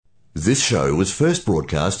This show was first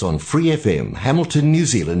broadcast on Free FM, Hamilton, New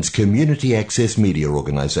Zealand's community access media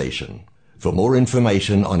organisation. For more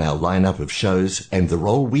information on our lineup of shows and the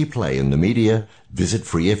role we play in the media, visit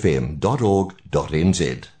freefm.org.nz.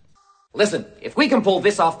 Listen, if we can pull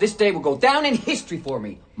this off, this day will go down in history for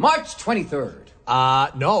me. March 23rd.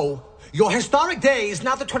 No. Your historic day is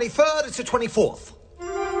not the 23rd, it's the 24th.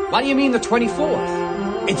 What do you mean the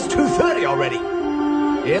 24th? It's 2:30 already.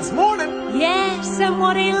 It's morning. Yes, and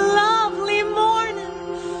what a lovely morning.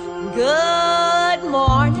 Good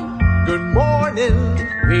morning. Good morning.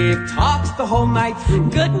 We've talked the whole night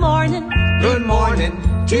through. Good morning. Good morning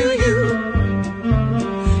to you.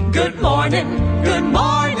 Good morning. Good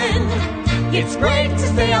morning. It's great to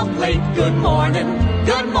stay up late. Good morning.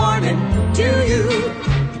 Good morning to you.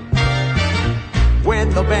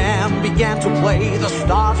 When the band began to play, the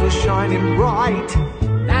stars were shining bright.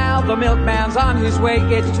 Now the milkman's on his way.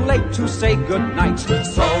 It's too late to say goodnight.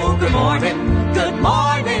 So good morning, good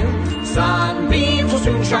morning. Sunbeams will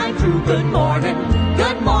soon shine through. Good morning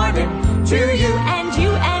to you. And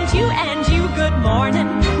you, and you, and you. Good morning,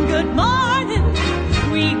 good morning.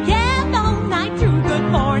 We get all night through. Good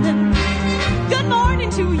morning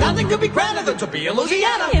to you. Nothing could be grander than to be in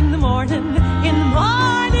Louisiana. In the morning,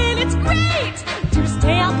 it's great to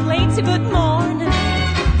stay up late. So good morning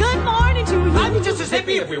to you. I'd be just as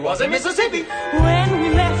hippie if we was in Mississippi. When we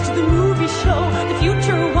left the movie show, the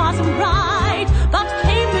future wasn't bright. But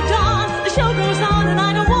came the dawn, the show goes on, and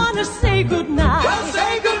I don't want to say goodnight. Well,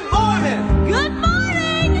 say good morning. Good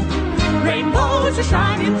morning. Rainbows are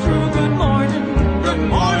shining through. Good morning. Good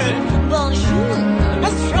morning. Bonjour.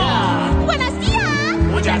 Bonjour. Buenos dias.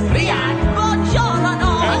 Muchas gracias. Buongiorno.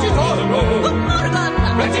 Good morning. Good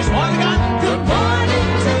morning. Good morning. Good morning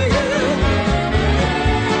to you.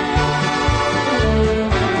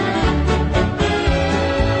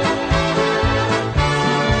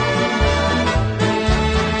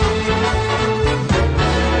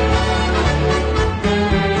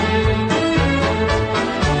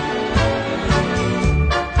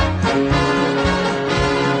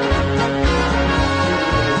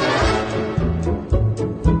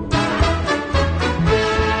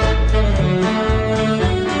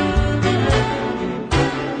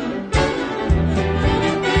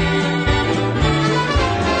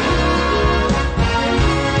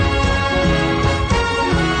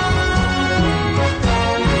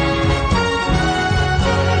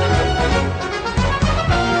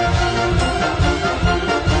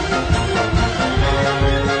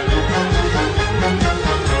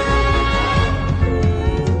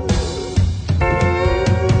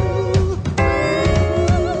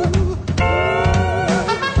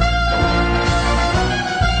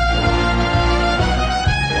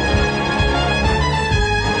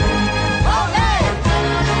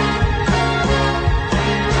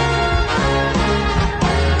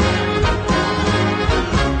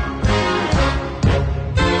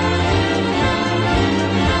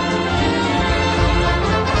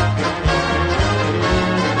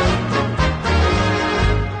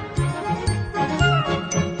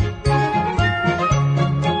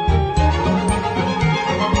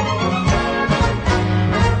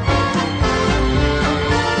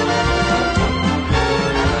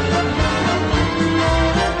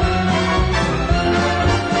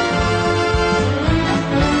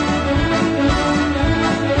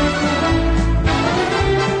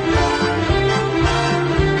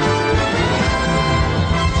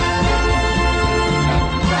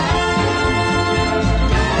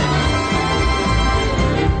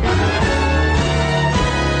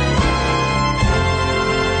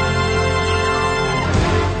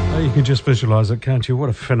 You can just visualise it, can't you? What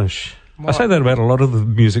a finish. What? I say that about a lot of the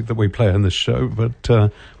music that we play on this show, but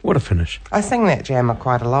what a finish. I sing that jam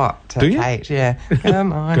quite a lot to Kate. Yeah. Good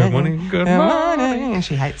morning. Good morning. Good morning. And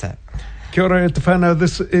she hates it. Kia ora e te whānau.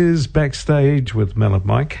 This is Backstage with Mel and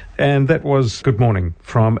Mike. And that was Good Morning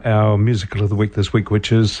from our musical of the week this week,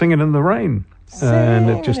 which is Singin' in the Rain. And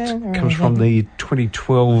it just comes from the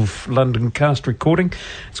 2012 London cast recording.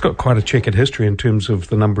 It's got quite a checkered history in terms of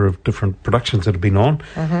the number of different productions that have been on.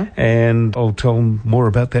 And I'll tell more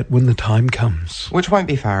about that when the time comes. Which won't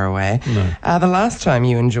be far away. No. The last time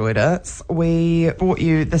you enjoyed it, we brought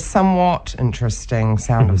you the somewhat interesting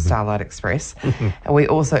sound of Starlight Express. And we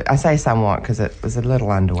also, I say somewhat because it was a little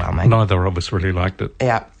underwhelming. Neither of us really liked it.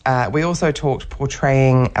 Yeah. We also talked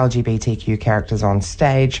portraying LGBTQ characters on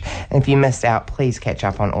stage. And if you missed out, please catch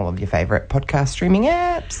up on all of your favourite podcast streaming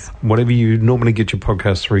apps. Whatever you normally get your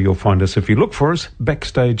podcast through, you'll find us. If you look for us,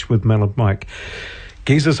 Backstage with Mel and Mike.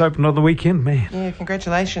 Geezer's opened on the weekend, man. Yeah,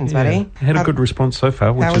 congratulations, buddy. Had a good response so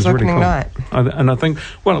far, which is really cool. Night? And I think,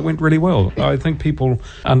 well, it went really well. I think people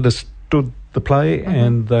understood the play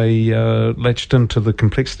and they latched into the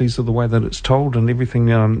complexities of the way that it's told and everything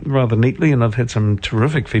rather neatly. And I've had some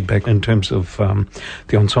terrific feedback in terms of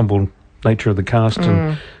the ensemble nature of the cast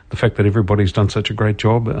and the fact that everybody's done such a great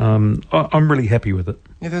job. I'm really happy with it.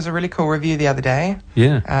 Yeah, there was a really cool review the other day.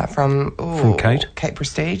 Yeah. From Kate. Kate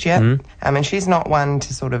Prestige, yeah. And she's not one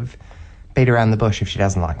to sort of beat around the bush if she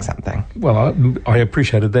doesn't like something. Well, I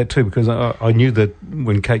appreciated that too, because I knew that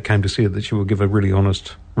when Kate came to see it that she would give a really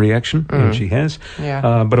honest reaction, and she has.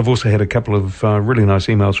 Yeah. But I've also had a couple of really nice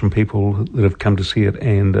emails from people that have come to see it,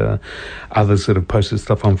 and others that have posted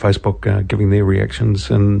stuff on Facebook giving their reactions.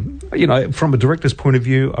 And, you know, from a director's point of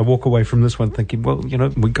view, I walk away from this one thinking, well, you know,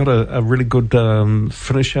 we got a really good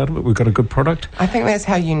finish out of it. We've got a good product. I think that's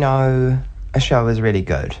how you know a show is really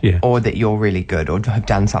good, or that you're really good, or have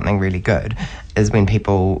done something really good, is when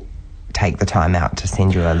people take the time out to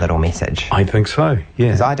send you a little message. I think so, yeah.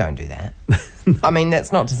 Because I don't do that. I mean,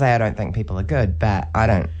 that's not to say I don't think people are good, but I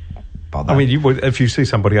don't bother. I mean, if you see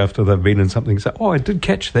somebody after they've been in something, say, oh, I did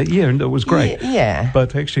catch that, yeah, and it was great. Yeah.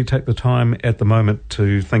 But to actually take the time at the moment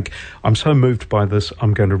to think, I'm so moved by this,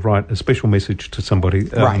 I'm going to write a special message to somebody.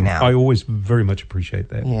 Right now. I always very much appreciate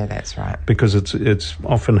that. Yeah, that's right. Because it's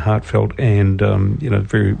often heartfelt and, you know,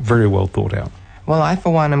 very, very well thought out. Well, I,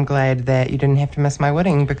 for one, am glad that you didn't have to miss my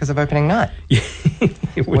wedding because of opening night.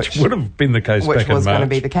 which would have been the case back in March. Which was going to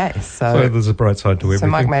be the case. So there's a bright side to everything.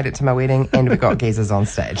 So Mike made it to my wedding and we got geezers on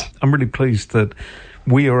stage. I'm really pleased that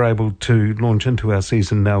we are able to launch into our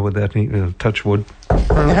season now without any, touch wood,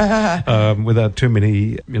 without too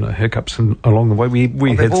many, you know, hiccups along the way.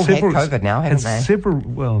 We had all several... had COVID now, haven't they?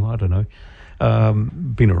 Well, I don't know.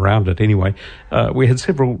 Been around it anyway. We had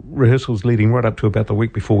several rehearsals leading right up to about the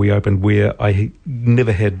week before we opened where I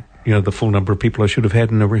never had, you know, the full number of people I should have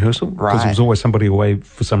had in a rehearsal. Right. Because there was always somebody away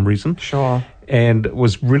for some reason. Sure. And it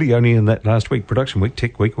was really only in that last week, production week,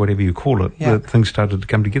 tech week, whatever you call it, that things started to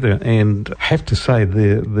come together. And I have to say,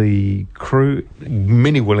 the crew,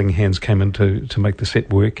 many willing hands came in to make the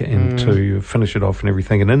set work and to finish it off and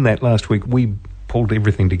everything. And in that last week, we pulled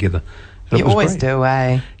everything together. You always do,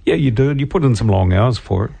 eh? Yeah, you do. You put in some long hours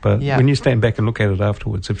for it. But when you stand back and look at it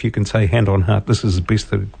afterwards, if you can say hand on heart, this is the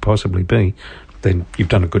best that it could possibly be, then you've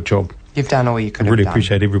done a good job. You've done all you could have really done.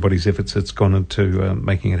 Appreciate everybody's efforts that's gone into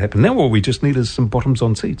making it happen. Now all we just need is some bottoms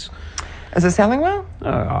on seats. Is it selling well?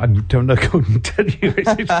 I don't know. I couldn't tell you.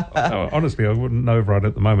 Honestly, I wouldn't know right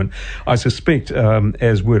at the moment. I suspect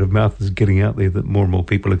as word of mouth is getting out there that more and more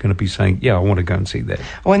people are going to be saying, yeah, I want to go and see that.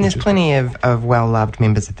 Well, and there's plenty of well-loved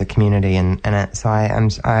members of the community in it, so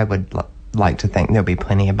I would like to think there'll be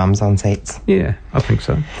plenty of bums on seats. Yeah, I think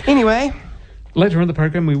so. Anyway... Later in the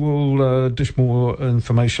program, we will dish more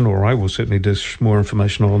information, or I will certainly dish more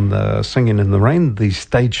information on Singin in the Rain, the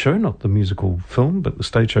stage show, not the musical film, but the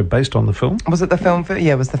stage show based on the film. Was it the film first?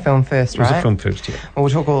 Yeah, it was the film first, right? It was the film first, yeah. Well,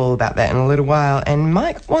 we'll talk all about that in a little while. And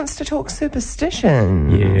Mike wants to talk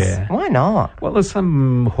superstitions. Yeah. Why not? Well, there's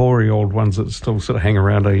some hoary old ones that still sort of hang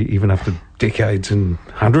around even after decades and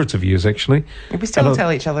hundreds of years, actually. We still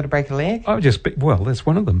tell each other to break a leg? That's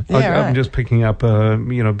one of them. Yeah, I'm just picking up, I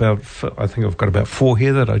think I've got about 4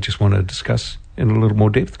 here that I just want to discuss in a little more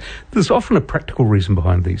depth. There's often a practical reason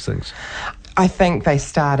behind these things. I think they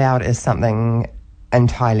start out as something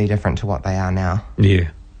entirely different to what they are now. Yeah.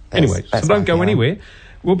 Anyway, so don't go anywhere.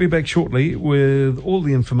 We'll be back shortly with all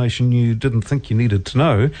the information you didn't think you needed to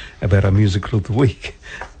know about our musical of the week.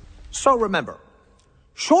 So remember,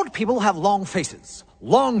 short people have long faces.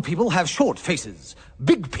 Long people have short faces.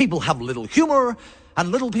 Big people have little humor,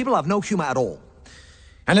 and little people have no humor at all.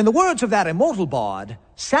 And in the words of that immortal bard,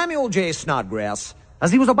 Samuel J. Snodgrass,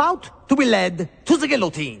 as he was about to be led to the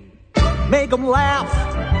guillotine, make 'em laugh,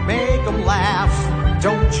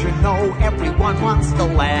 don't you know everyone wants to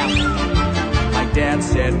laugh? My dad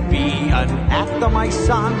said, be an actor, my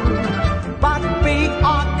son, but be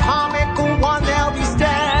a comical one. They'll be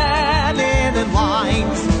standing in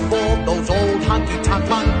lines for those old honky-tonk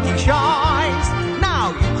monkey shines.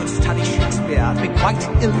 Now you could study Shakespeare, be quite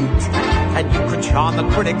elite, and you could charm the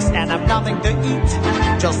critics and have nothing to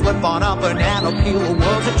eat. Just lift on a banana, peel the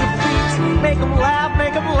world at your feet. Make 'em laugh,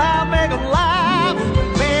 make 'em laugh, make 'em laugh,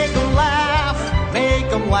 make 'em laugh,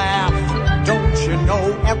 make 'em laugh. Don't you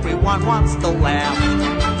know everyone wants to laugh?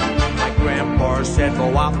 My grandpa said,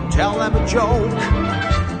 go out and tell them a joke,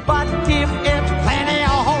 but give it plenty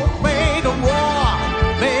of hope. Make 'em roar,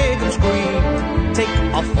 make 'em scream, take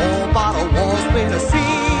a full bottle, war, spin a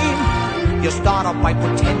scene. You start off by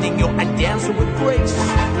pretending you're a dancer with grace.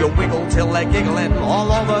 You wiggle till they're giggling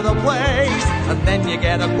all over the place. And then you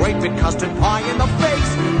get a great big custard pie in the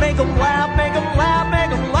face. Make 'em laugh, make 'em laugh,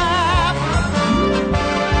 make 'em laugh.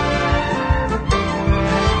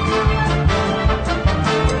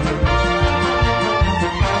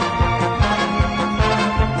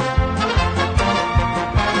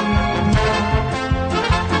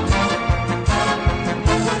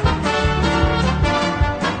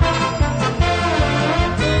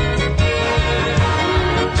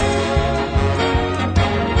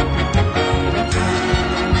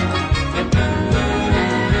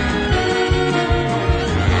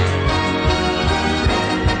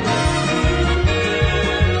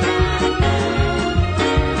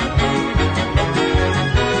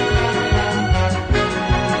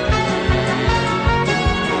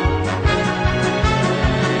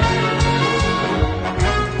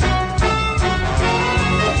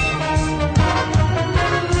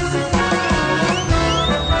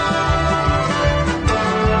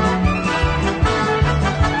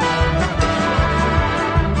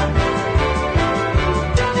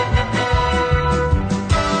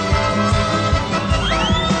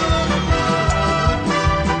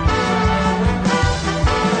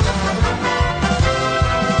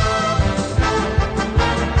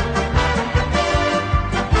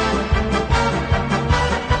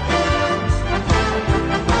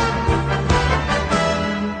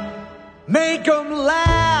 Make 'em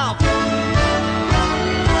laugh.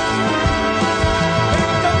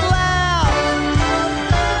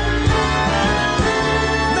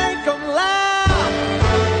 Make 'em laugh. Make 'em laugh.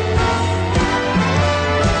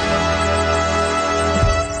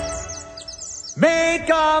 Make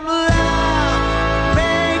 'em laugh.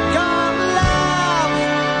 Make 'em laugh.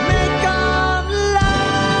 Make 'em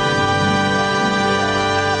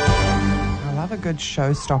laugh. I love a good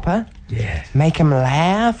showstopper. Yeah. Make 'em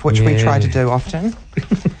laugh, which we try to do often.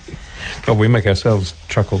 Well, we make ourselves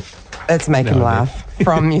chuckle. It's Make 'em No, laugh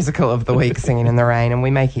from Musical of the Week, Singing in the Rain, and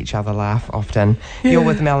we make each other laugh often. Yeah. You're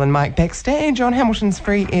with Mel and Mike backstage on Hamilton's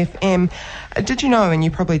Free FM. Did you know, and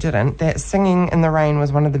you probably didn't, that Singing in the Rain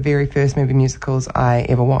was one of the very first movie musicals I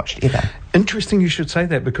ever watched, ever? Interesting you should say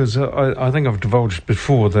that, because I think I've divulged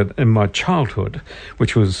before that in my childhood,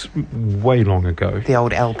 which was way long ago. The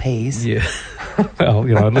old LPs. Yeah.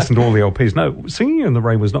 Well, I listened to all the LPs. No, Singing in the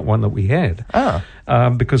Rain was not one that we had. Oh.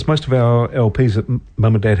 Because most of our LPs that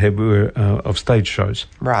Mum and Dad had were of stage shows.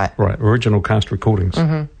 Right. Right, original cast recordings.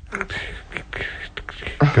 Mm-hmm.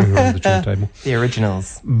 Going around the turntable. The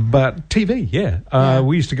originals. But TV, yeah.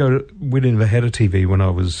 We used to we never had a TV when I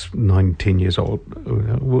was 9, 10 years old.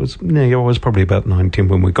 I was probably about 9, 10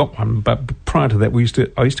 when we got one. But prior to that,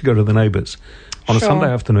 I used to go to the neighbours. On a Sunday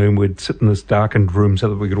afternoon, we'd sit in this darkened room so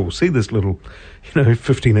that we could all see this little,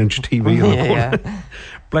 15-inch TV in the corner.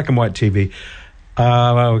 Black and white TV.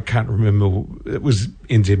 I can't remember. It was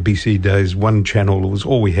NZBC days. One channel was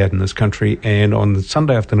all we had in this country. And on the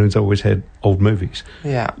Sunday afternoons, I always had old movies.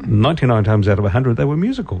 Yeah. 99 times out of 100, they were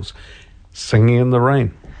musicals. Singing in the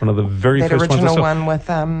Rain. One of the very first ones. That original one with...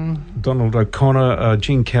 Donald O'Connor,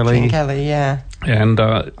 Gene Kelly. Gene Kelly, yeah. And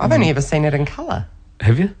I've only ever seen it in colour.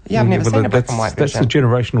 Have you? Yeah, I've never seen a black and white version. That's the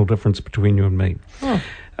generational difference between you and me.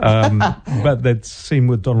 But that scene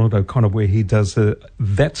with Donald O'Connor where he does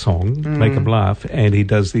that song, Make 'em Laugh, and he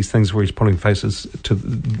does these things where he's pulling faces to,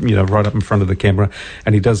 right up in front of the camera,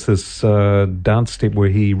 and he does this dance step where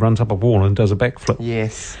he runs up a wall and does a backflip.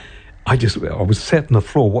 Yes. I was sat on the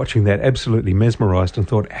floor watching that, absolutely mesmerised, and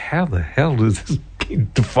thought, how the hell does this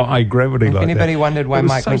defy gravity like that? If anybody wondered why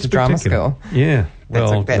Mike went to drama school. Yeah.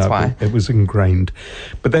 Well, that's why. It was ingrained.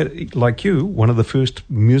 But that, like you, one of the first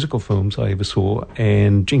musical films I ever saw,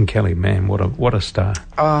 and Gene Kelly, man, what a star.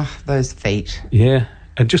 Oh, those feet. Yeah,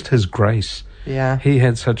 and just his grace. Yeah. He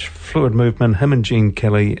had such fluid movement, him and Gene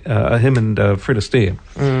Kelly, him and Fred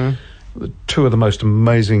Astaire. Two of the most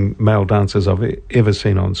amazing male dancers I've ever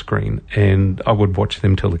seen on screen, and I would watch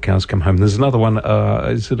them till the cows come home. There's another one,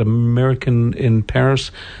 is it American in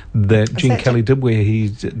Paris, that Gene Kelly did, where he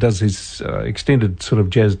does his extended sort of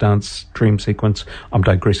jazz dance dream sequence. I'm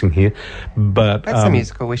digressing here, but... That's a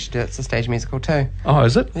musical. We should do it. It's a stage musical too. Oh,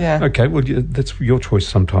 is it? Yeah. Okay, well, that's your choice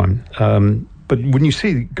sometime. But when you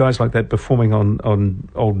see guys like that performing in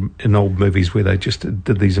old movies where they just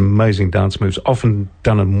did these amazing dance moves, often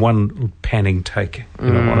done in one panning take,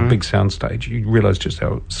 on a big soundstage, you realise just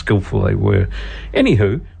how skillful they were.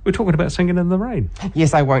 Anywho, we're talking about Singing in the Rain.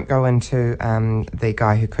 Yes, I won't go into the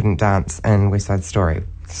guy who couldn't dance in West Side Story.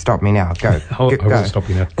 Stop me now. Go. I will stop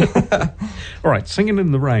you now. All right, Singing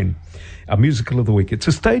in the Rain, our musical of the week. It's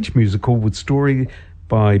a stage musical with story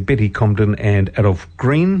by Betty Comden and Adolph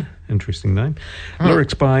Green. Interesting name.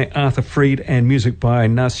 Lyrics by Arthur Freed and music by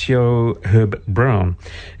Nacio Herb Brown.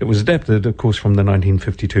 It was adapted, of course, from the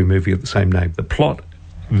 1952 movie of the same name. The plot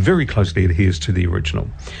very closely adheres to the original.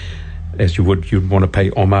 As you'd want to pay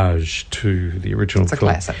homage to the original It's a film.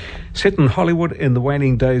 classic. Set in Hollywood in the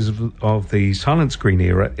waning days of the silent screen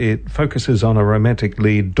era, it focuses on a romantic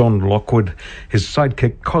lead, Don Lockwood, his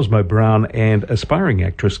sidekick, Cosmo Brown, and aspiring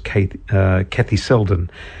actress, Kathy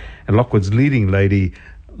Selden, and Lockwood's leading lady,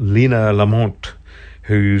 Lena Lamont,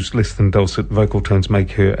 whose less than dulcet vocal tones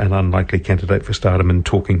make her an unlikely candidate for stardom in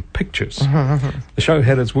talking pictures. The show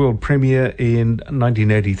had its world premiere in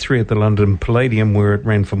 1983 at the London Palladium, where it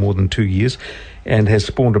ran for more than 2 years, and has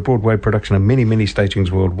spawned a Broadway production of many, many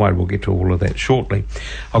stagings worldwide. We'll get to all of that shortly.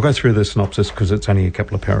 I'll go through the synopsis because it's only a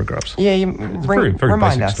couple of paragraphs. Yeah, It's a very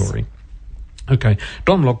remind basic us. story. Okay.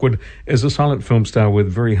 Don Lockwood is a silent film star with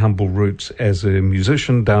very humble roots as a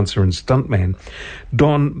musician, dancer and stuntman.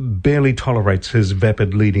 Don barely tolerates his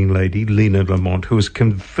vapid leading lady, Lena Lamont, who is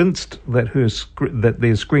convinced that that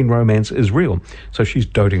their screen romance is real. So she's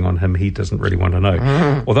doting on him. He doesn't really want to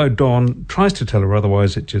know. Although Don tries to tell her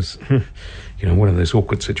otherwise, it just, one of those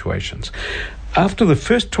awkward situations. After the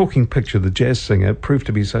first talking picture, The Jazz Singer, proved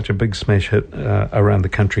to be such a big smash hit around the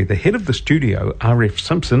country, the head of the studio, R.F.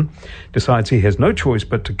 Simpson, decides he has no choice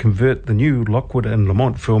but to convert the new Lockwood and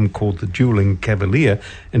Lamont film called The Dueling Cavalier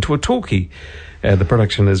into a talkie. The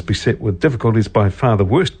production is beset with difficulties, by far the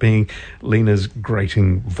worst being Lena's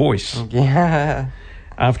grating voice. Yeah.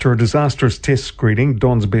 After a disastrous test screening,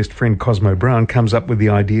 Don's best friend Cosmo Brown comes up with the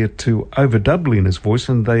idea to overdub Lena's voice,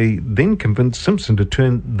 and they then convince Simpson to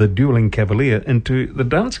turn The Dueling Cavalier into The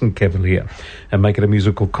Dancing Cavalier and make it a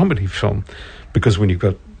musical comedy film. Because when you've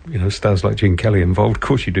got, stars like Gene Kelly involved, of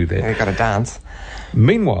course you do that. You've got to dance.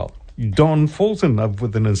 Meanwhile, Don falls in love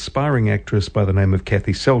with an inspiring actress by the name of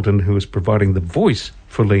Kathy Selden, who is providing the voice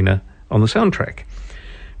for Lena on the soundtrack.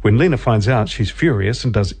 When Lena finds out, she's furious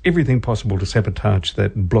and does everything possible to sabotage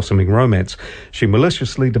that blossoming romance. She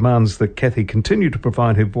maliciously demands that Kathy continue to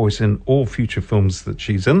provide her voice in all future films that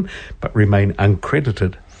she's in, but remain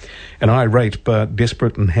uncredited. An irate but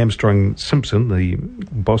desperate and hamstrung Simpson, the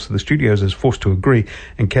boss of the studios, is forced to agree,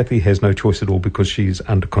 and Kathy has no choice at all because she's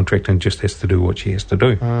under contract and just has to do what she has to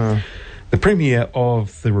do. The premiere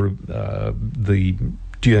of the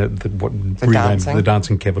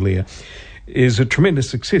Dancing Cavalier is a tremendous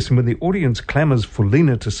success, and when the audience clamours for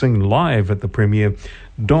Lena to sing live at the premiere,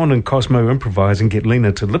 Don and Cosmo improvise and get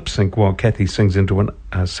Lena to lip sync while Kathy sings into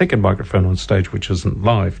a second microphone on stage, which isn't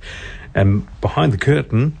live. And behind the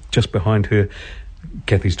curtain, just behind her,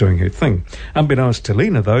 Kathy's doing her thing. Unbeknownst to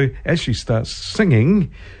Lena, though, as she starts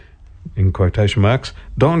singing, in quotation marks,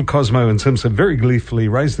 Don, Cosmo and Simpson very gleefully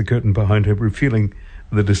raise the curtain behind her, revealing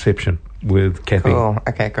the deception with Kathy. Cool.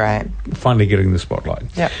 Okay, great. Finally getting the spotlight.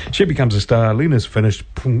 Yep. She becomes a star. Lena's finished.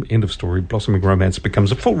 Boom, end of story. Blossoming romance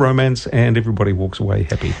becomes a full romance, and everybody walks away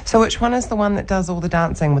happy. So which one is the one that does all the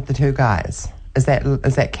dancing with the two guys? Is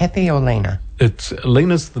that Kathy or Lena? It's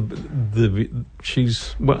Lena's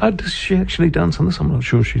she's... Well, does she actually dance on this? I'm not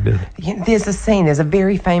sure she did. Yeah, there's a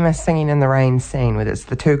very famous Singing in the Rain scene where it's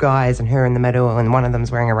the two guys and her in the middle, and one of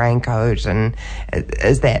them's wearing a raincoat. And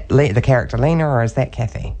is that the character Lena, or is that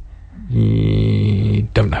Kathy?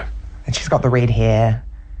 Don't know. And she's got the red hair.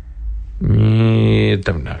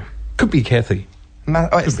 Don't know. Could be Kathy.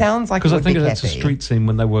 It sounds like it would be Kathy. Because I think that's a street scene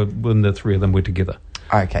when the three of them were together.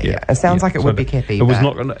 Okay, yeah. It sounds like it would be Kathy. It was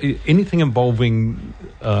not anything involving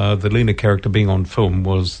the Lena character being on film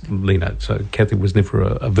was Lena. So Kathy was never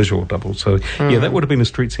a visual double. So yeah, that would have been a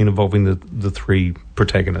street scene involving the three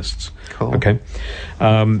protagonists. Cool. Okay.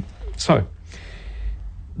 So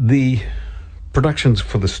the productions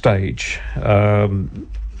for the stage.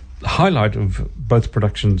 Highlight of both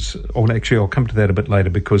productions, or actually I'll come to that a bit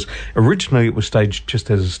later, because originally it was staged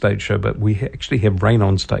just as a stage show, but we actually have rain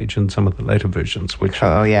on stage in some of the later versions, which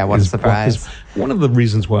what a surprise. is one of the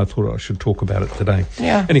reasons why I thought I should talk about it today.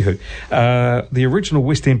 Yeah. Anywho, the original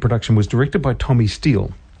West End production was directed by Tommy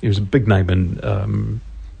Steele. He was a big name in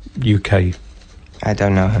UK I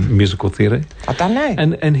don't know him. Musical theatre. I don't know.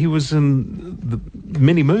 And he was in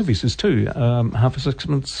many movies too. Half a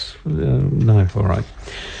Sixpence. No, all right.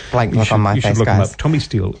 Blank look on my face, You should look him guys. up. Tommy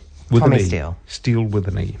Steele. With Tommy an E. Steele. Steele with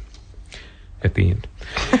an E. At the end.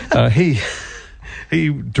 He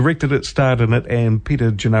directed it, starred in it, and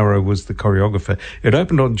Peter Gennaro was the choreographer. It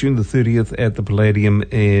opened on June the 30th at the Palladium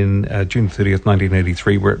in June 30th,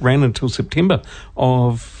 1983, where it ran until September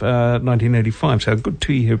of 1985, so a good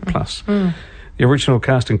 2 year plus. The original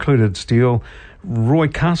cast included Steele. Roy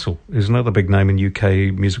Castle is another big name in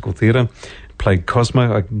UK musical theatre. played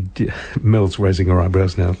Cosmo. Mel's raising her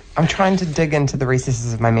eyebrows now. I'm trying to dig into the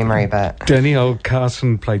recesses of my memory, but... Danielle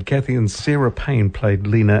Carson played Kathy, and Sarah Payne played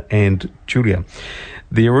Lena and Julia.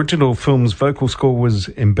 The original film's vocal score was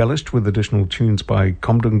embellished with additional tunes by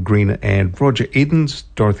Comden Green and Roger Edens,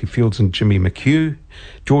 Dorothy Fields and Jimmy McHugh,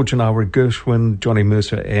 George and Ira Gershwin, Johnny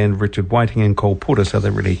Mercer and Richard Whiting and Cole Porter, so they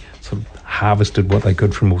really sort of harvested what they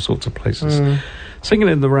could from all sorts of places. Singin'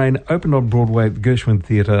 in the Rain opened on Broadway at the Gershwin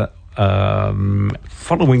Theatre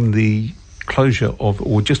following the closure of,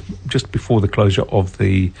 or just before the closure of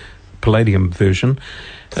the Palladium version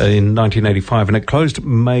in 1985, and it closed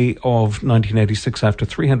May of 1986 after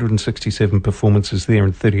 367 performances there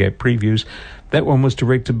and 38 previews. That one was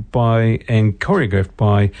directed by and choreographed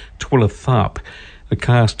by Twila Tharp. The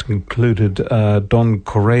cast included Don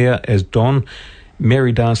Correa as Don,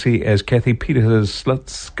 Mary Darcy as Kathy, Peter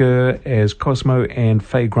Slutzker as Cosmo, and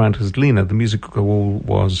Faye Grant as Lena. The musical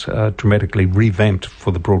was dramatically revamped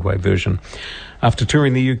for the Broadway version. After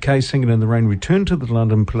touring the UK, Singin' in the Rain returned to the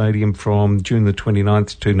London Palladium from June the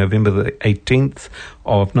 29th to November the 18th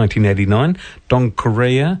of 1989. Don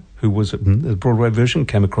Correa, who was in the Broadway version,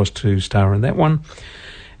 came across to star in that one.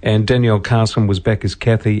 And Danielle Carson was back as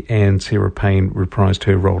Kathy, and Sarah Payne reprised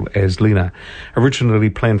her role as Lena. Originally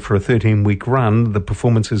planned for a 13-week run, the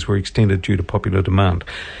performances were extended due to popular demand.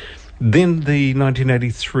 Then the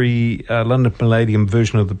 1983 London Palladium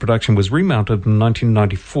version of the production was remounted in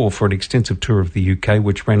 1994 for an extensive tour of the UK,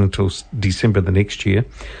 which ran until December the next year.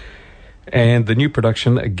 And the new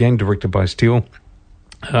production, again directed by Steele,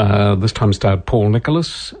 this time starred Paul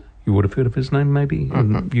Nicholas. You would have heard of his name, maybe,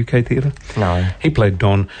 in UK theatre? No. He played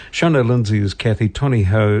Don. Shona Lindsay as Kathy, Tony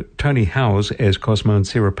Howes as Cosmo, and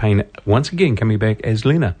Sarah Payne once again coming back as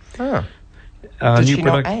Lena. Oh. Did she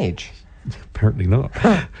not age? Apparently not.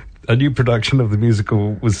 A new production of the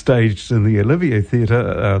musical was staged in the Olivier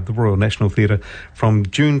Theatre, the Royal National Theatre, from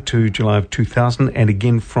June to July of 2000, and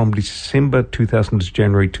again from December 2000 to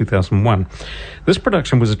January 2001. This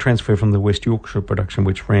production was a transfer from the West Yorkshire production,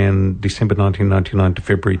 which ran December 1999 to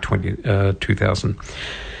February 2000.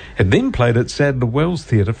 It then played at Sadler Wells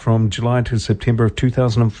Theatre from July to September of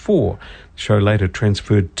 2004. The show later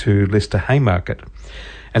transferred to Leicester Haymarket.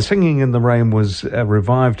 And Singin' in the Rain was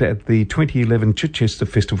revived at the 2011 Chichester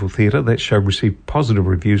Festival Theatre. That show received positive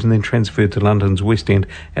reviews and then transferred to London's West End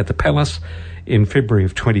at the Palace in February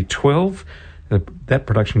of 2012. That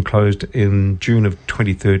production closed in June of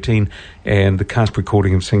 2013, and the cast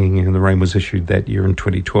recording of Singin' in the Rain was issued that year in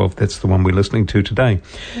 2012. That's the one we're listening to today.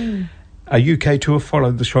 A UK tour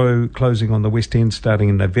followed the show, closing on the West End starting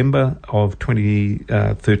in November of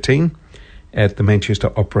 2013 at the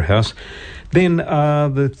Manchester Opera House. Then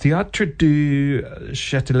the Theatre du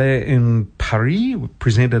Châtelet in Paris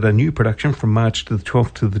presented a new production from March to the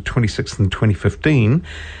 12th to the 26th in 2015.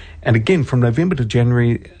 And again, from November to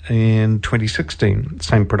January in 2016,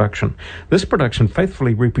 same production. This production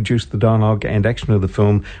faithfully reproduced the dialogue and action of the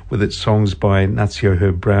film with its songs by Nazio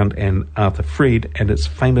Herb Brown and Arthur Freed, and its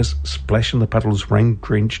famous Splash in the Puddles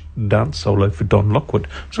rain-drenched dance solo for Don Lockwood.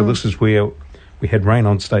 So this is where we had rain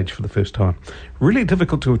on stage for the first time. Really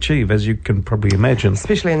difficult to achieve, as you can probably imagine.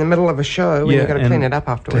 Especially in the middle of a show when you've got to clean it up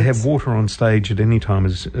afterwards. To have water on stage at any time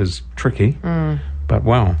is tricky. But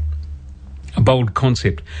wow, a bold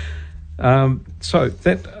concept. So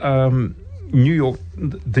that the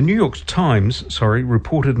New York Times,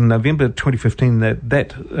 reported in November 2015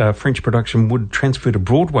 that French production would transfer to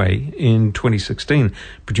Broadway in 2016,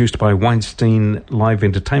 produced by Weinstein Live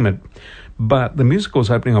Entertainment. But the musical's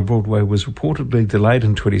opening on Broadway was reportedly delayed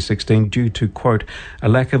in 2016 due to, quote, a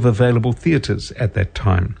lack of available theatres at that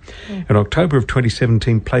time. In October of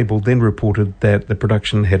 2017, Playbill then reported that the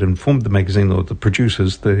production had informed the magazine, or the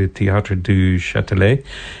producers, the Theatre du Châtelet,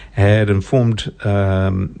 had informed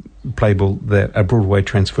Playbill that a Broadway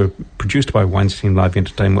transfer produced by Weinstein Live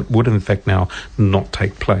Entertainment would in fact now not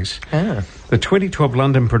take place. The 2012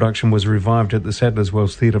 London production was revived at the Sadler's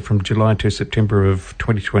Wells Theatre from July to September of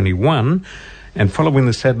 2021, and following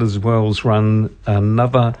the Sadler's Wells run,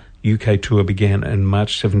 another UK tour began on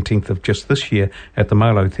March 17th of just this year at the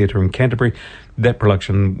Marlow Theatre in Canterbury. That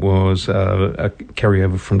production was a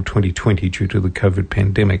carryover from 2020 due to the COVID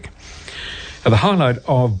pandemic. The highlight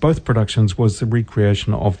of both productions was the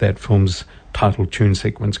recreation of that film's title tune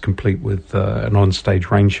sequence, complete with an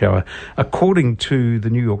on-stage rain shower. According to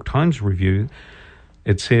the New York Times review,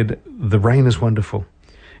 it said, "The rain is wonderful.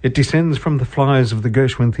 It descends from the flies of the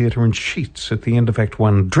Gershwin Theatre in sheets at the end of Act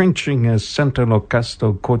 1, drenching a Santo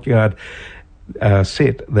Locasto courtyard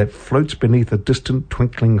set that floats beneath a distant,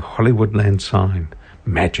 twinkling Hollywoodland sign.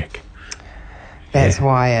 Magic." That's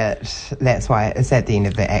why it's at the end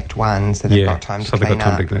of the Act 1, so they've got time to clean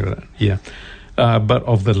up. To clean it up. Yeah. But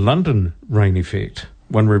of the London rain effect,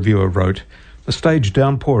 one reviewer wrote, "The stage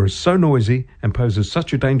downpour is so noisy and poses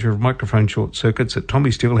such a danger of microphone short circuits that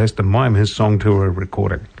Tommy Steele has to mime his song to a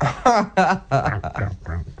recording."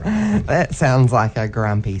 That sounds like a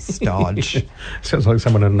grumpy stodge. Sounds like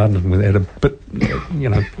someone in London without a bit,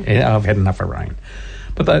 I've had enough of rain.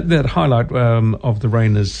 But that highlight of the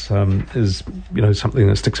rain is something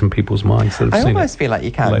that sticks in people's minds. That have I seen almost feel like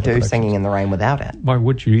you can't do Singing in the Rain without it. Why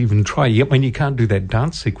would you even try? When you can't do that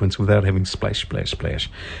dance sequence without having splash, splash, splash.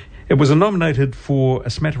 It was nominated for a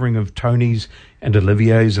smattering of Tonys and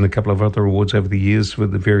Olivier's and a couple of other awards over the years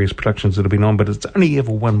with the various productions that have been on, but it's only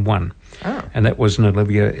ever won one. Oh. And that was an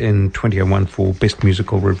Olivier in 2001 for Best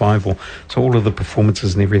Musical Revival. So all of the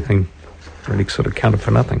performances and everything really sort of counted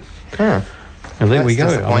for nothing. Oh. And there we go.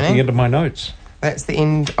 I'm at the end of my notes. That's the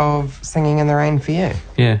end of Singing in the Rain for you.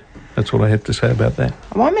 Yeah, that's all I have to say about that.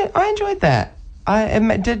 Well, I enjoyed that.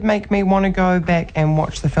 It did make me want to go back and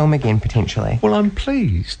watch the film again, potentially. Well, I'm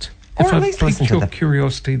pleased. Or if at least I've piqued your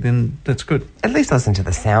curiosity, then that's good. At least listen to the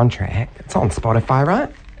soundtrack. It's on Spotify, right?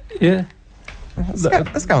 Yeah.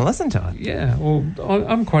 Let's go and listen to it. Yeah, well,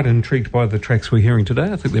 I'm quite intrigued by the tracks we're hearing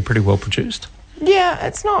today. I think they're pretty well produced. Yeah,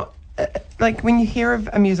 it's not... like, when you hear of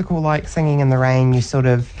a musical like Singing in the Rain, you sort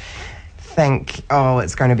of think, oh,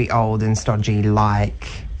 it's going to be old and stodgy like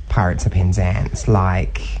Pirates of Penzance,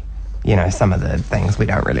 like, some of the things we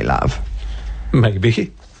don't really love.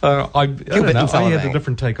 Maybe. I don't know. I had a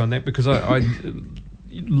different take on that because I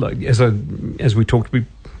as we talked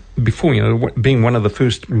before, being one of the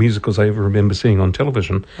first musicals I ever remember seeing on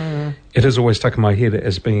television, it has always stuck in my head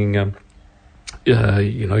as being,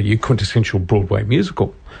 your quintessential Broadway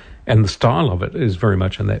musical. And the style of it is very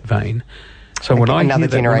much in that vein. So when I hear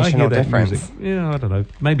that music, I don't know,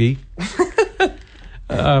 maybe.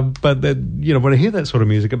 But when I hear that sort of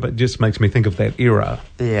music, it just makes me think of that era.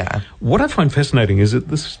 Yeah. What I find fascinating is that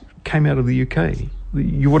this came out of the UK.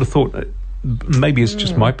 You would have thought, maybe it's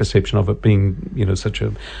just my perception of it being, such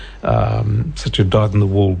a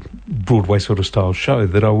dyed-in-the-wall Broadway sort of style show,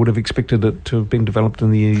 that I would have expected it to have been developed in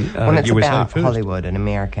the it's USA about first. Hollywood and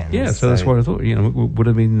Americans. Yeah, so that's what I thought. It would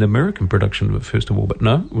have been an American production of it first of all, but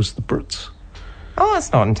no, it was the Brits. Oh,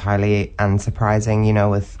 it's not entirely unsurprising,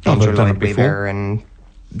 with Andrew Lloyd Webber and,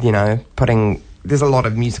 there's a lot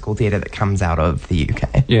of musical theatre that comes out of the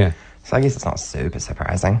UK. Yeah. So I guess it's not super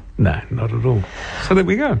surprising. No, not at all. So there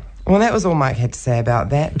we go. Well, that was all Mike had to say about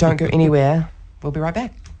that. Don't go anywhere. We'll be right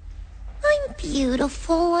back. I'm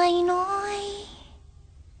beautiful, ain't I?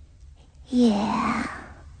 Yeah.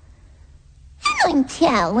 And I'm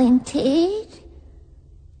talented.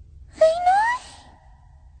 Ain't I?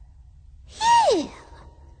 Yeah.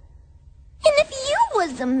 And if you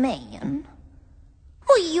was a man,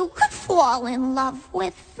 well, you could fall in love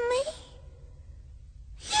with me.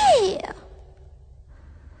 Yeah.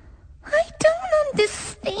 I don't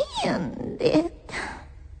understand it.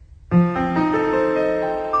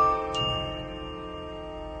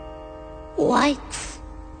 What's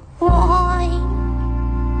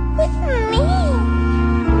wrong with me?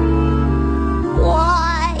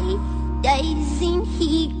 Why doesn't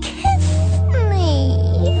he kiss me?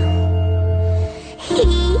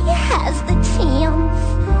 He has the chance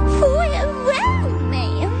for a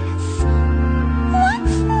romance.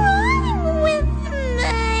 What's wrong with me?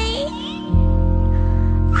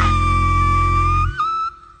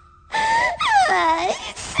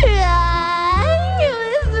 What's wrong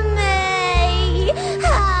with me?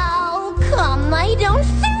 How come I don't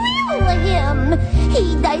thrill him?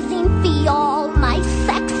 He doesn't feel my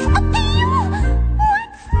sex appeal.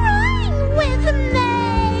 What's wrong with me?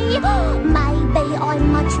 Maybe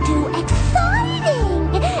I'm much too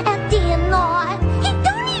exciting. At dinner, he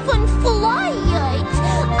don't even flirt.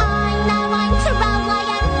 I know I'm truly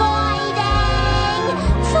inviting.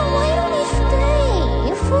 So why don't he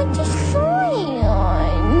stay for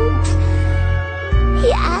dessert? He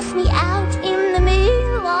asked me out in the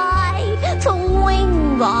moonlight to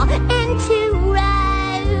linger and to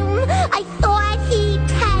roam. I thought he'd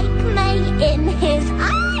take me in his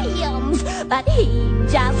arms, but he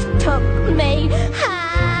just took me home.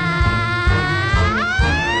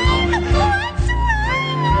 What's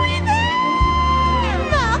wrong with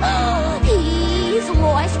him? He's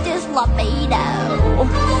lost his libido.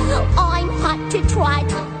 I'm hot to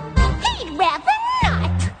trot. He'd rather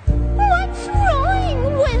not. What's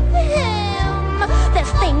wrong with him?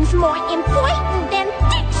 There's things more important than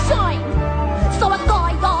diction. So a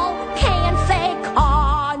guy can't say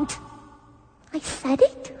can't. I said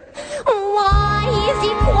it. Why is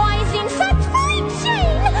he poison such fiction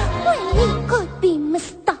when he could be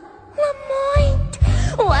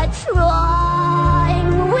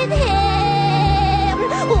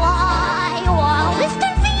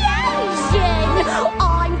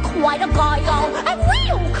go, a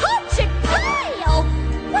real concert fail.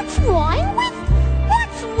 What's wrong with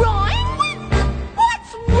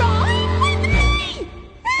me?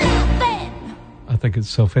 Nothing. I think it's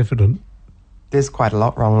self-evident. There's quite a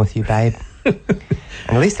lot wrong with you, babe.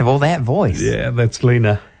 And least of all, that voice. Yeah, that's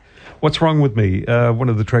Lena. What's Wrong With Me? One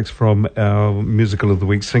of the tracks from our musical of the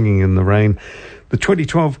week, Singing in the Rain. The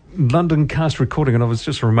 2012 London cast recording, and I was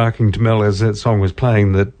just remarking to Mel as that song was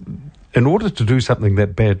playing that in order to do something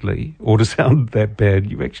that badly or to sound that bad,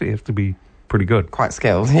 you actually have to be pretty good. Quite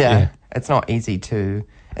skilled, yeah. It's not easy to,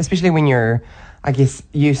 especially when you're, I guess,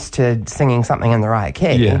 used to singing something in the right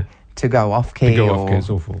key, to go off key. To go off key is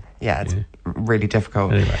awful. Yeah, it's really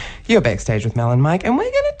difficult. Anyway. You're backstage with Mel and Mike, and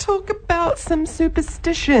we're going to talk about some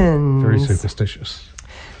superstitions. Very superstitious.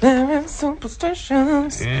 Very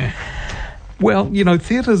superstitious. Yeah. Well, you know,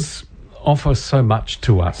 theatres offer so much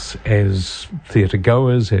to us as theatre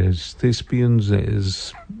goers, as thespians,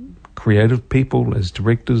 as creative people, as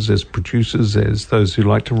directors, as producers, as those who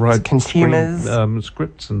like to write consumers,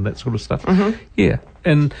 scripts and that sort of stuff. Mm-hmm. Yeah,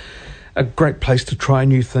 and a great place to try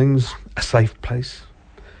new things, a safe place,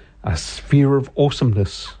 a sphere of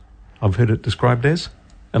awesomeness, I've heard it described as,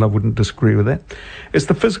 and I wouldn't disagree with that. It's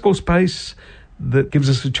the physical space that gives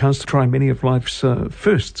us a chance to try many of life's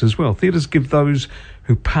firsts as well. Theatres give those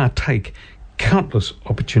who partake countless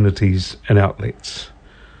opportunities and outlets.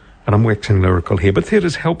 And I'm waxing lyrical here, but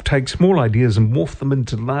theatres help take small ideas and morph them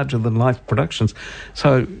into larger-than-life productions.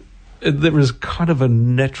 So there is kind of a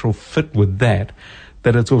natural fit with that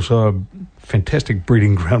it's also a fantastic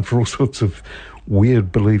breeding ground for all sorts of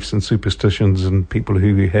weird beliefs and superstitions and people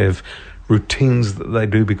who have routines that they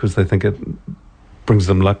do because they think it brings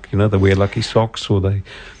them luck. You know, they wear lucky socks, or they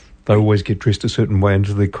always get dressed a certain way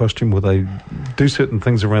into their costume, or they do certain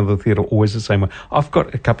things around the theatre always the same way. I've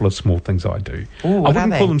got a couple of small things I do. Ooh, I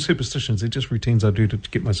wouldn't call them superstitions. They're just routines I do to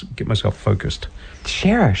get myself focused.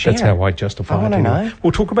 Share. That's how I justify it. I want to know.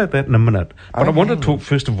 We'll talk about that in a minute. But I want to talk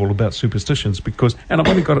first of all about superstitions because, and I've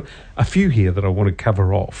only got a few here that I want to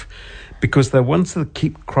cover off, because they're ones that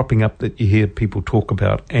keep cropping up that you hear people talk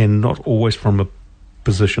about, and not always from a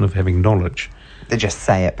position of having knowledge. They just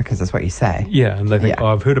say it because it's what you say. Yeah, and they think,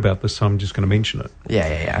 I've heard about this, so I'm just going to mention it.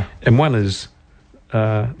 Yeah. And one is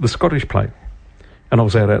the Scottish play. And I'll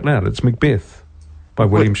say it out loud. It's Macbeth by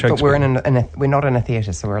William Shakespeare. But we're not in a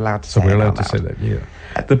theatre, so we're allowed to say it. So we're allowed to say that, yeah.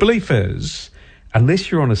 The belief is,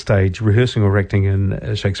 unless you're on a stage rehearsing or acting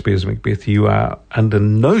in Shakespeare's Macbeth, you are under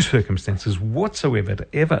no circumstances whatsoever to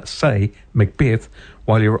ever say Macbeth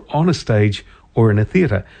while you're on a stage or in a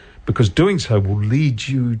theatre, because doing so will lead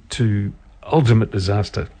you to ultimate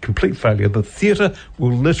disaster, complete failure. The theatre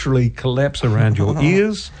will literally collapse around your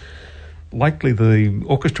ears. Likely the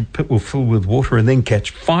orchestra pit will fill with water and then catch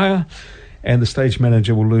fire, and the stage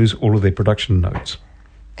manager will lose all of their production notes.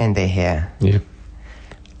 And their hair. Yeah.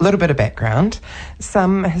 A little bit of background.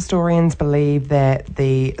 Some historians believe that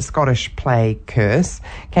the Scottish play curse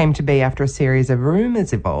came to be after a series of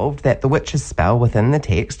rumours evolved that the witch's spell within the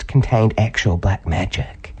text contained actual black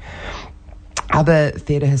magic. Other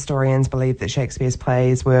theatre historians believe that Shakespeare's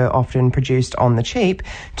plays were often produced on the cheap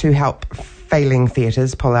to help failing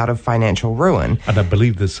theatres pull out of financial ruin. And I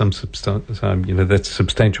believe there's some that's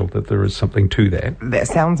substantial, that there is something to that. That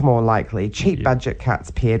sounds more likely. Cheap budget cuts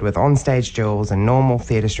paired with onstage jewels and normal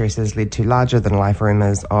theatre stresses led to larger-than-life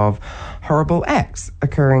rumours of horrible acts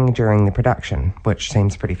occurring during the production, which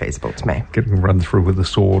seems pretty feasible to me. Getting run through with a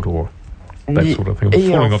sword or that sort of thing.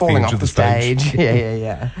 Or falling off the stage.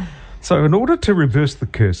 Yeah. So in order to reverse the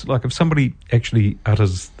curse, like if somebody actually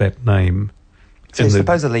utters that name so in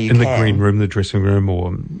the green room, the dressing room,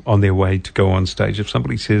 or on their way to go on stage, if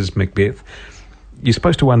somebody says Macbeth, you're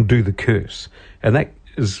supposed to undo the curse. And that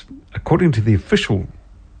is, according to the official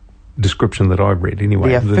description that I read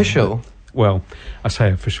anyway. The official? Well, I say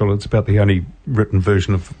official, it's about the only written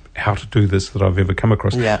version of how to do this that I've ever come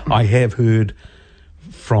across. Yeah. I have heard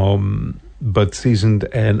from both seasoned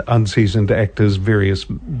and unseasoned actors various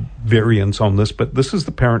variants on this, but this is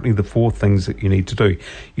apparently the 4 things that you need to do.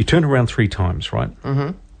 You turn around 3 times, right?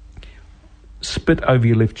 Mm-hmm. Spit over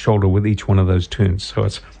your left shoulder with each one of those turns. So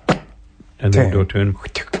it's... And then do a turn.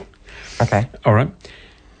 Okay. All right.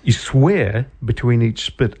 You swear between each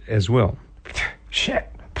spit as well. Shit.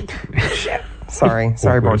 Sorry,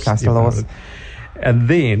 broadcaster laws. And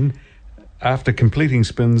then, after completing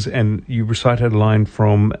spins, and you recite a line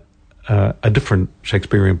from a different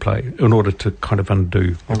Shakespearean play in order to kind of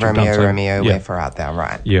undo what you've done. Romeo, wherefore art thou,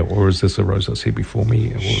 right? Yeah, or is this a rose I see before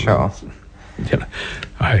me? Or, sure.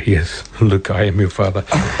 Yes, look, I am your father.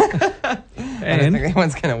 I don't think that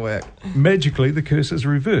one's going to work. Magically, the curse is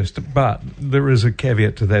reversed, but there is a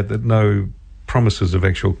caveat to that no promises of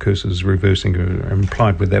actual curses reversing are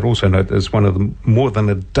implied with that. Also note there's one of the more than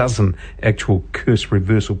a dozen actual curse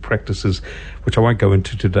reversal practices, which I won't go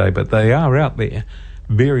into today, but they are out there.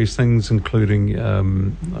 Various things, including,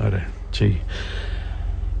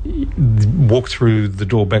 walk through the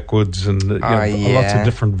door backwards and lots of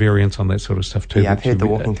different variants on that sort of stuff too. Yeah, I've heard the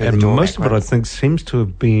walking through the door and most backwards. of it, I think, seems to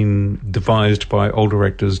have been devised by older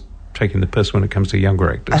actors taking the piss when it comes to younger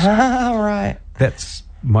actors. Ah, right. That's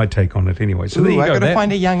my take on it anyway. So there you I've go. got to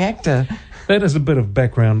find a young actor. That is a bit of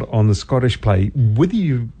background on the Scottish play. Whether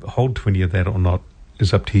you hold to any of that or not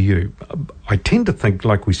is up to you. I tend to think,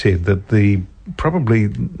 like we said, that probably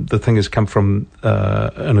the thing has come from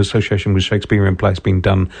an association with Shakespearean plays being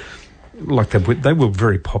done like they were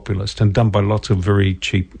very populist and done by lots of very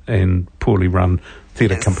cheap and poorly run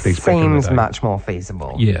theatre companies back in the day. Seems much more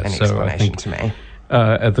feasible an explanation I think, to me.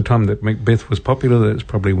 At the time that Macbeth was popular, that's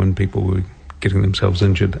probably when people were getting themselves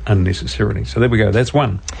injured unnecessarily. So there we go, that's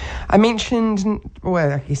one. I mentioned,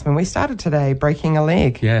 well, I guess when we started today, breaking a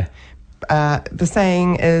leg. Yeah.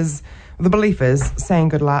 The belief is saying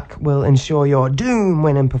good luck will ensure your doom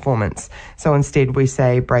when in performance. So instead we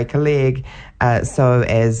say break a leg so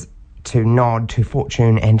as to nod to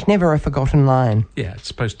fortune and never a forgotten line. Yeah, it's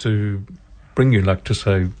supposed to bring you luck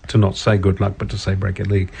to not say good luck, but to say break a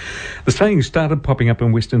leg. The saying started popping up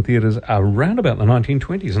in Western theatres around about the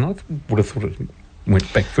 1920s, and I would have thought it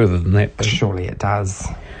went back further than that. But surely it does.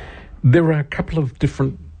 There are a couple of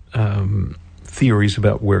different theories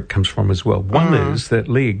about where it comes from as well. One is that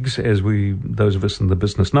legs, as those of us in the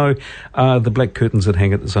business know, are the black curtains that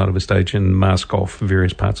hang at the side of a stage and mask off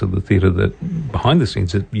various parts of the theatre that behind the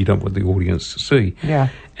scenes that you don't want the audience to see. Yeah.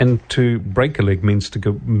 And to break a leg means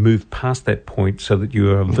to move past that point so that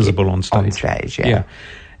you are visible on stage. On stage, yeah.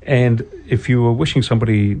 And if you were wishing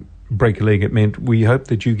somebody break a leg, it meant we hope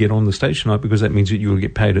that you get on the stage tonight because that means that you will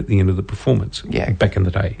get paid at the end of the performance. Yeah. Back in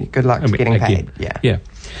the day. Good luck to getting paid. Yeah. Yeah.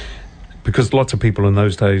 Because lots of people in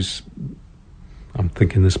those days, I'm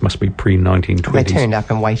thinking this must be pre-1920s. They turned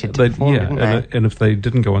up and waited to perform, didn't they? And if they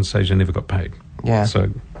didn't go on stage, they never got paid. Yeah.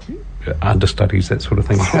 So understudies, that sort of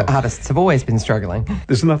thing. Artists have always been struggling.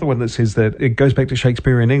 There's another one that says that it goes back to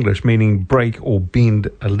Shakespearean English, meaning break or bend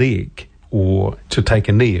a leg, or to take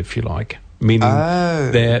a knee, if you like. Meaning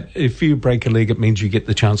that if you break a leg, it means you get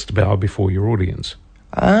the chance to bow before your audience.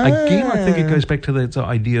 Again, I think it goes back to that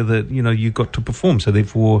idea that, you got to perform, so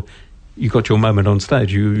therefore you got your moment on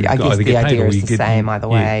stage. You I guess either the get paid idea or is you the get same either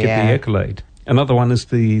way. get the accolade. Another one is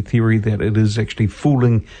the theory that it is actually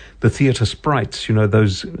fooling the theatre sprites,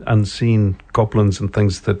 those unseen goblins and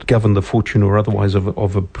things that govern the fortune or otherwise of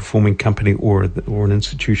a performing company or an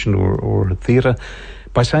institution or a theatre.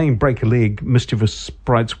 By saying break a leg, mischievous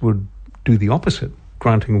sprites would do the opposite,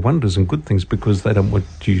 granting wonders and good things because they don't want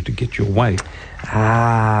you to get your way.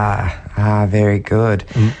 Very good.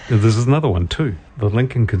 And this is another one too. The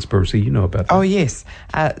Lincoln conspiracy, you know about that. Oh, yes.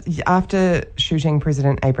 After shooting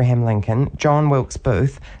President Abraham Lincoln, John Wilkes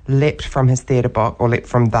Booth leapt from the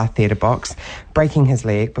theatre box, breaking his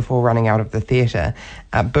leg before running out of the theatre.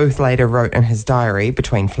 Booth later wrote in his diary,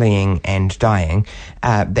 between fleeing and dying,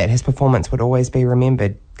 that his performance would always be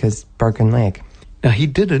remembered because broken leg. Now, he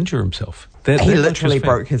did injure himself. He literally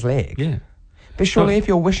broke his leg. Yeah. But surely if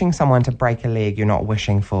you're wishing someone to break a leg, you're not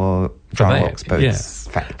wishing for John Wilkes Booth's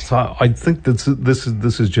fate. So I think this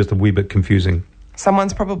is just a wee bit confusing.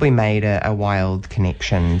 Someone's probably made a wild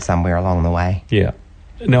connection somewhere along the way. Yeah.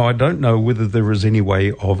 Now, I don't know whether there is any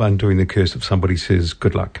way of undoing the curse if somebody says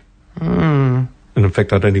good luck. And in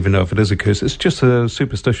fact, I don't even know if it is a curse. It's just a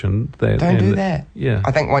superstition. Don't do that. Yeah.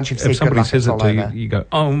 I think once you've said if somebody good luck, says it's all it to over. you, you go,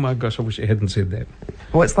 oh my gosh, I wish I hadn't said that.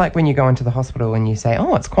 Well, it's like when you go into the hospital and you say,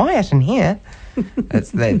 oh, it's quiet in here.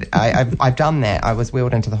 I've done that. I was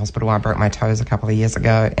wheeled into the hospital. I broke my toes a couple of years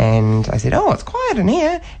ago, and I said, oh, it's quiet in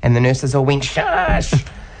here. And the nurses all went, shush. So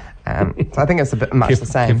I think it's a bit much the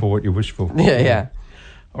same. Careful what you wish for. Yeah.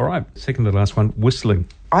 All right, second to last one, whistling.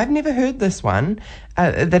 I've never heard this one,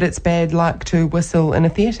 that it's bad luck to whistle in a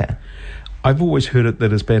theatre. I've always heard it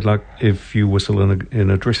that it's bad luck if you whistle in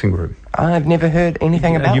a dressing room. I've never heard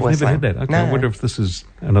anything about You've whistling. never heard that? Okay, No. I wonder if this is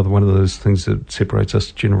another one of those things that separates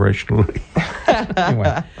us generationally.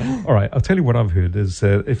 Anyway, all right, I'll tell you what I've heard is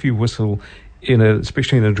that if you whistle,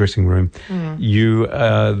 especially in a dressing room, you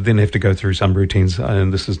then have to go through some routines,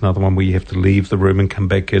 and this is another one where you have to leave the room and come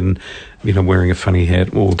back in, wearing a funny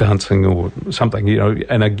hat or dancing or something,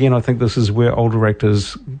 And again, I think this is where older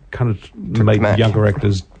actors kind of made younger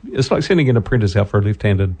actors. It's like sending an apprentice out for a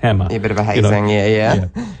left-handed hammer. Yeah, a bit of a hazing, yeah.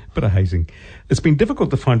 Bit of hazing. It's been difficult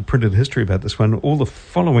to find printed history about this one. All the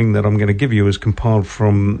following that I'm going to give you is compiled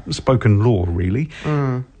from spoken law, really.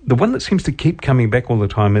 the one that seems to keep coming back all the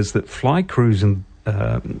time is that fly crews in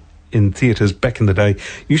theatres back in the day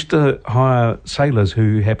used to hire sailors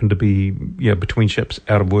who happened to be between ships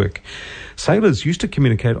out of work. Sailors used to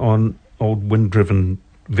communicate on old wind-driven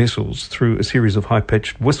vessels through a series of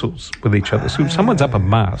high-pitched whistles with each other. So if someone's up a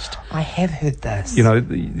mast, I have heard this.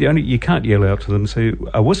 You can't yell out to them, so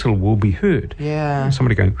a whistle will be heard. Yeah.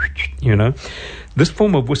 Somebody going, This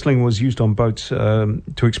form of whistling was used on boats to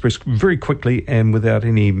express very quickly and without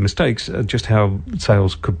any mistakes just how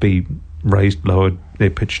sails could be raised, lowered,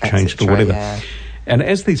 their pitch changed or whatever. Yeah. And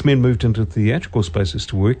as these men moved into theatrical spaces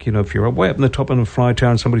to work, if you're way up in the top of a fly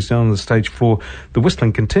tower and somebody's down on the stage floor, the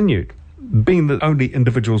whistling continued. Being the only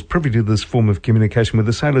individuals privy to this form of communication with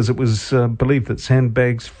the sailors, it was believed that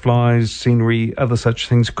sandbags, flies, scenery, other such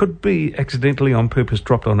things could be accidentally on purpose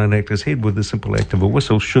dropped on an actor's head with the simple act of a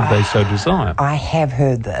whistle, should they so desire. I have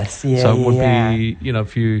heard this. Yeah. So it would be,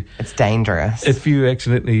 if you... It's dangerous. If you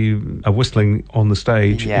accidentally are whistling on the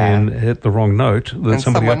stage and hit the wrong note, then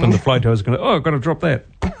somebody up in the fly tower is going to, I've got to drop that.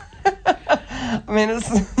 I mean,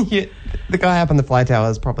 the guy up in the fly tower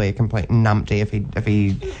is probably a complete numpty if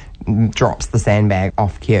he drops the sandbag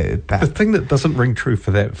off cue. But the thing that doesn't ring true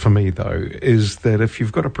for me, though, is that if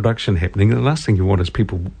you've got a production happening, the last thing you want is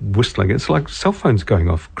people whistling. It's like cell phones going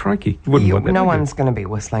off. Crikey. You wouldn't want that. No one's going to be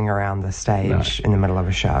whistling around the stage in the middle of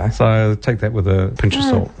a show. So take that with a pinch of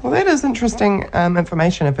salt. Well, that is interesting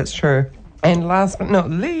information if it's true. And last but not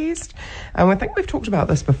least, I think we've talked about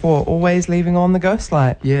this before, always leaving on the ghost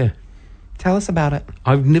light. Yeah. Tell us about it.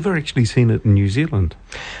 I've never actually seen it in New Zealand.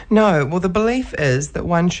 No, well, the belief is that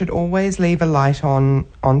one should always leave a light on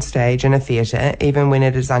stage in a theatre, even when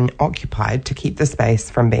it is unoccupied, to keep the space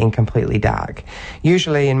from being completely dark.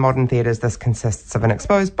 Usually in modern theatres, this consists of an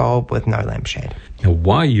exposed bulb with no lampshade. Now,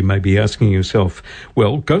 why, you may be asking yourself?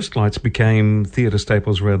 Well, ghost lights became theatre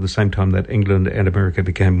staples around the same time that England and America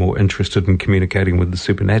became more interested in communicating with the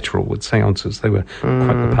supernatural, with seances. They were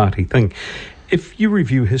quite the party thing. If you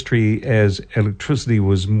review history as electricity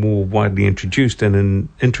was more widely introduced and an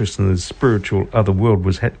interest in the spiritual other world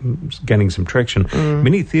was gaining some traction,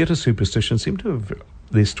 many theatre superstitions seem to have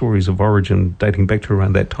their stories of origin dating back to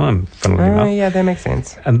around that time, funnily enough. Yeah, that makes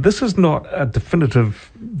sense. And this is not a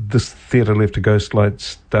definitive, this theatre left a ghost light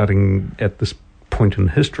starting at this point in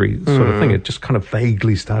history sort of thing. It just kind of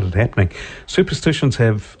vaguely started happening. Superstitions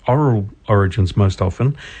have oral origins most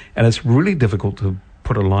often, and it's really difficult to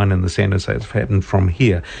put a line in the sand and say it's happened from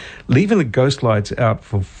here. Leaving the ghost lights out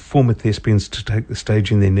for former thespians to take the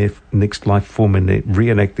stage in their next life form and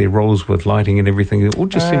reenact their roles with lighting and everything, it all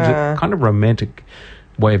just seems a kind of romantic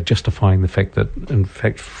way of justifying the fact that, in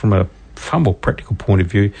fact, from a far more practical point of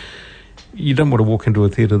view, you don't want to walk into a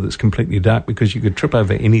theatre that's completely dark because you could trip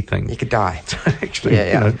over anything. You could die. Actually,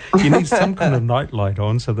 you need some kind of night light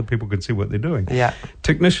on so that people can see what they're doing. Yeah.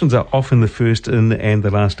 Technicians are often the first in and the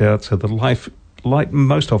last out, so the light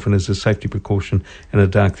most often is a safety precaution in a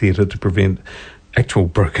dark theatre to prevent actual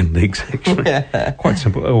broken legs, actually. Quite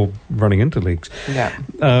simple, or running into legs. Yeah.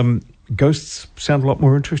 Ghosts sound a lot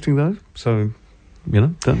more interesting, though, so...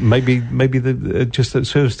 maybe it just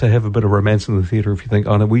serves to have a bit of romance in the theatre. If you think,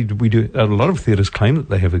 we do. A lot of theatres claim that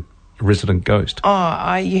they have a resident ghost.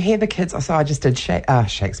 You hear the kids. So I just did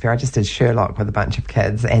Shakespeare. I just did Sherlock with a bunch of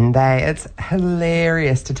kids, and it's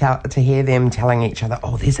hilarious to hear them telling each other,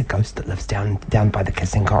 there's a ghost that lives down by the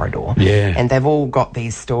kissing corridor. Yeah, and they've all got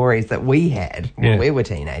these stories that we had when we were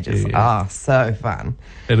teenagers. Yeah. So fun.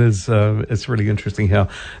 It is. It's really interesting how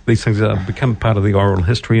these things become part of the oral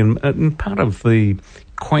history and part of the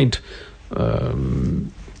quaint,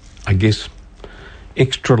 I guess,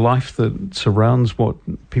 extra life that surrounds what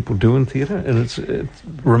people do in theatre, and it's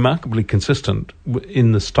remarkably consistent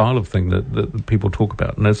in the style of thing that people talk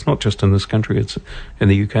about. And it's not just in this country, it's in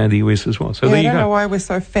the UK and the US as well. So there you go. I don't know why we're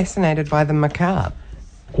so fascinated by the macabre.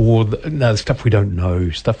 Or the stuff we don't know,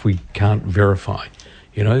 stuff we can't verify.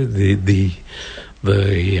 The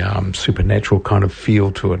supernatural kind of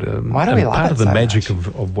feel to it. Why do we like part it of the so magic much?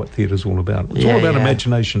 of what theatre's all about. It's all about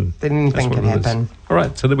imagination. That anything can happen. All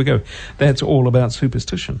right, so there we go. That's all about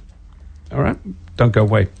superstition. All right, don't go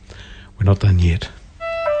away. We're not done yet.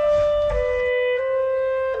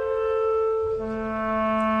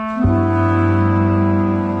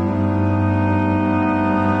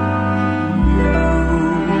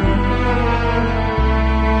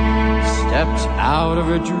 Stepped out of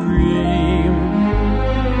a dream.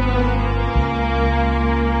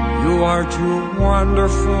 You are too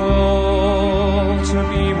wonderful to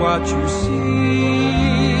be what you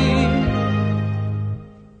seem.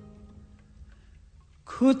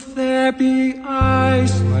 Could there be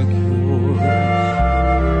eyes like yours?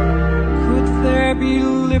 Could there be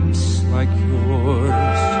lips like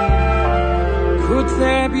yours? Could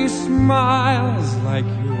there be smiles like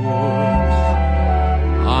yours,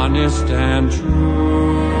 honest and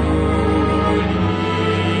true?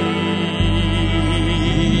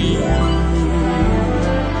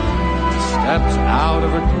 Stepped out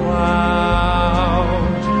of a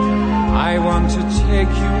cloud. I want to take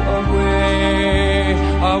you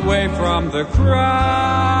away from the crowd,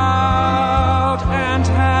 and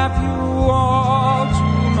have you all to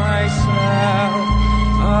myself,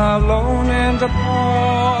 alone and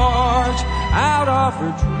apart, out of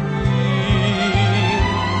a dream,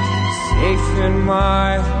 safe in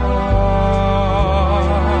my heart.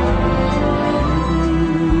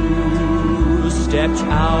 You stepped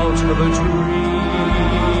out of a dream.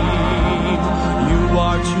 You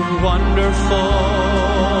are too wonderful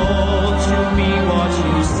to be what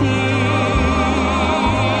you see.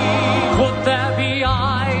 Could there be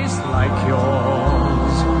eyes like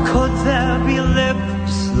yours? Could there be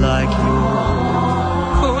lips like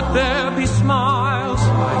yours? Could there be smiles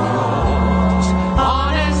like yours,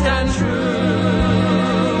 honest and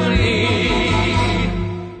truly?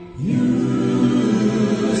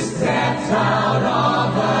 You stepped out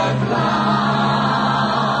of a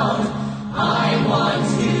cloud. I want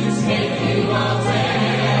to take you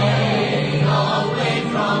away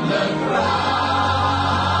from the crowd,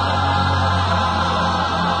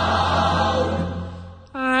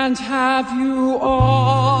 and have you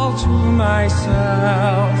all to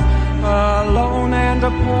myself, alone and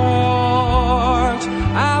apart,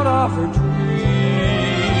 out of a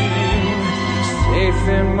dream, safe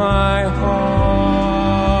in my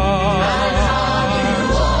heart. And have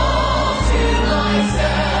you all to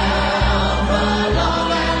myself,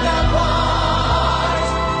 alone and apart,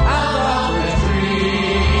 out of a dream,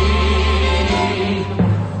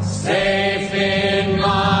 safe in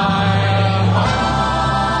my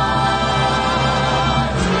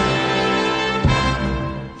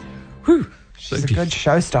She's a good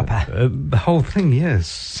showstopper. The whole thing, yes.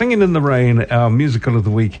 Singing in the Rain, our musical of the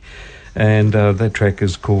week. And that track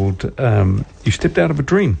is called You Stepped Out of a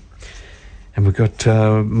Dream. And we've got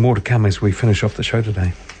more to come as we finish off the show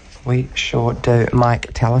today. We sure do.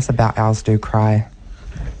 Mike, tell us about Owls Do Cry.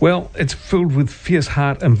 Well, it's filled with fierce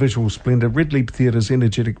heart and visual splendour. Red Leap Theatre's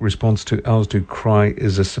energetic response to Owls Do Cry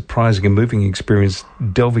is a surprising and moving experience,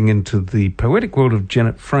 delving into the poetic world of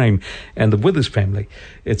Janet Frame and the Withers family.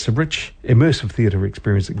 It's a rich, immersive theatre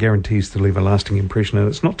experience that guarantees to leave a lasting impression, and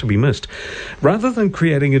it's not to be missed. Rather than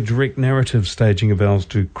creating a direct narrative staging of Owls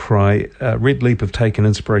Do Cry, Red Leap have taken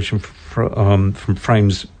inspiration from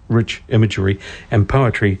Frame's rich imagery and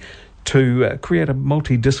poetry to create a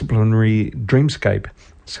multidisciplinary dreamscape.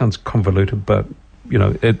 Sounds convoluted, but, you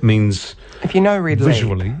know, it means... If you know Red Leap.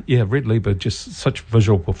 Visually, yeah, Red Leap are just such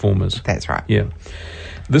visual performers. That's right. Yeah.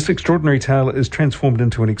 This extraordinary tale is transformed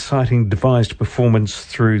into an exciting, devised performance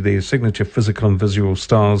through their signature physical and visual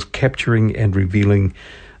styles, capturing and revealing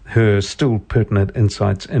her still pertinent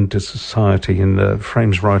insights into society. And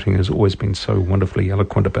Frame's writing has always been so wonderfully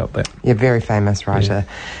eloquent about that. Yeah, very famous writer.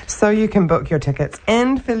 Yeah. So you can book your tickets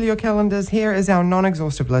and fill your calendars. Here is our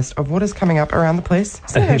non-exhaustive list of what is coming up around the place.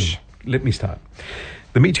 Let me start.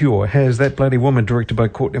 The Meteor has That Bloody Woman, directed by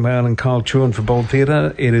Courtney Mail and Carl Chuen for Bold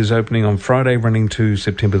Theatre. It is opening on Friday, running to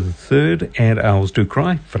September the 3rd. And Owls Do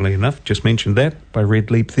Cry, funnily enough, just mentioned that, by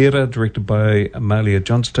Red Leap Theatre, directed by Amalia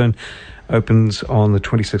Johnstone, opens on the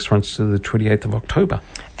 26th, runs to the 28th of October.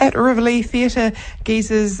 At Riverlea Theatre,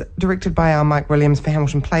 Geezers, directed by our Mike Williams for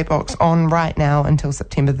Hamilton Playbox, on right now until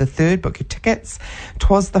September the 3rd. Book your tickets.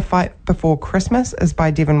 'Twas the Fight Before Christmas is by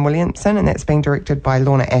Devon Williamson, and that's being directed by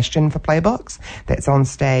Lorna Ashton for Playbox. That's on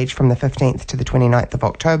stage from the 15th to the 29th of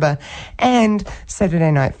October. And Saturday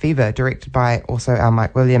Night Fever, directed by also our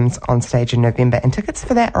Mike Williams, on stage in November. And tickets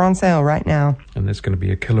for that are on sale right now. And that's going to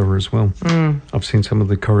be a killer as well. I've seen some of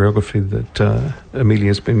the choreography that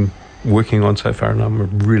Amelia's been working on so far, and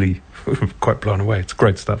I'm really quite blown away. It's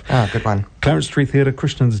great stuff. Oh, good one. Clarence Street Theatre,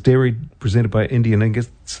 Christian's Dairy, presented by Indian Ink.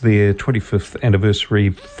 It's their 25th anniversary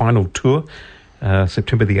final tour,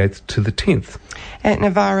 September the 8th to the 10th. At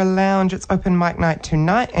Navara Lounge, it's open mic night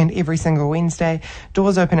tonight and every single Wednesday.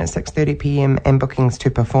 Doors open at 6:30pm and bookings to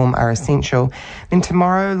perform are essential. Then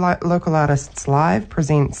tomorrow, Local Artists Live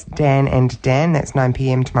presents Dan and Dan. That's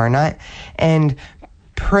 9pm tomorrow night. And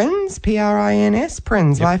Prins, Prins,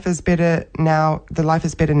 Prins, yep. Life is Better Now, the Life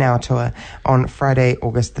is Better Now tour on Friday,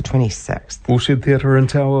 August the 26th. Woolshed Theatre in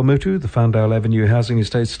Tawamutu, the Farndale Avenue Housing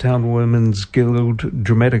Estates Town Women's Guild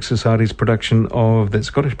Dramatic Society's production of that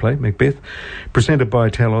Scottish play, Macbeth, presented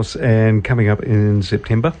by Talos and coming up in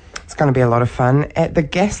September. It's going to be a lot of fun. At the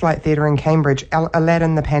Gaslight Theatre in Cambridge,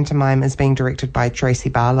 Aladdin the Pantomime is being directed by Tracy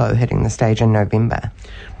Barlow, hitting the stage in November.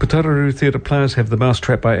 Potaroo Theatre players have The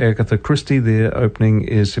Mousetrap by Agatha Christie. Their opening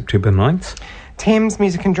is September 9th. Thames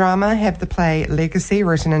Music and Drama have the play Legacy,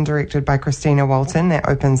 written and directed by Christina Walton. That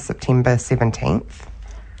opens September 17th.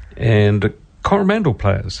 And Coromandel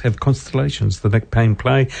players have Constellations, the Nick Payne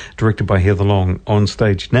play, directed by Heather Long, on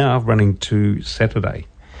stage now, running to Saturday.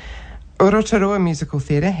 Rotorua Musical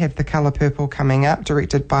Theatre have The Colour Purple coming up,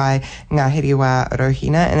 directed by Ngāhiriwa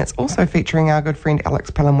Rohina, and it's also featuring our good friend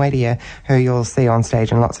Alex Palamwadia, who you'll see on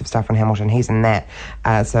stage and lots of stuff on Hamilton. He's in that,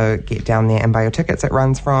 so get down there and buy your tickets. It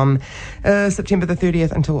runs from September the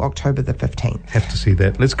 30th until October the 15th. Have to see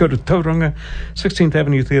that. Let's go to Tauranga, 16th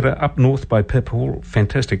Avenue Theatre, Up North by Pip Hall.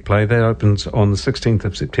 Fantastic play. That opens on the 16th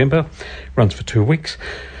of September, runs for 2 weeks.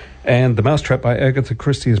 And The Mousetrap by Agatha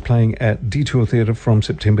Christie is playing at Detour Theatre from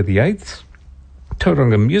September the 8th.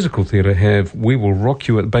 Tauranga Musical Theatre have We Will Rock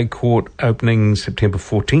You at Bay Court, opening September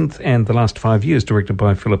 14th, and The Last 5 Years, directed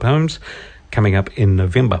by Philip Holmes, coming up in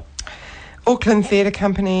November. Auckland Theatre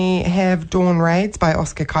Company have Dawn Raids by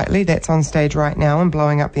Oscar Kitely. That's on stage right now and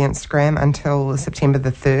blowing up the Instagram until September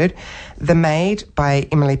the 3rd. The Maid by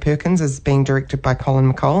Emily Perkins is being directed by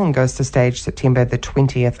Colin McCall and goes to stage September the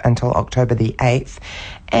 20th until October the 8th.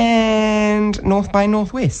 And North by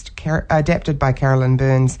Northwest, adapted by Carolyn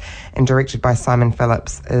Burns and directed by Simon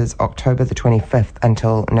Phillips, is October the 25th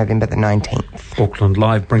until November the 19th. Auckland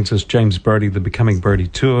Live brings us James Brody, The Becoming Brody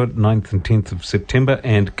Tour, 9th and 10th of September,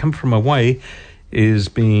 and Come From Away is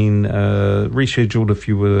being rescheduled. If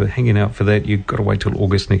you were hanging out for that, you've got to wait till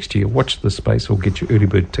August next year. Watch the space or get your early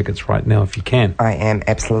bird tickets right now if you can. I am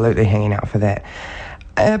absolutely hanging out for that.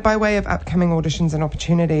 By way of upcoming auditions and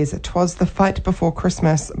opportunities, 'Twas the Fight Before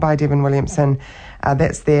Christmas by Devin Williamson.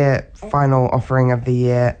 That's their final offering of the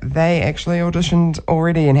year. They actually auditioned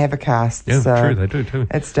already and have a cast. Yeah, so true, they do too.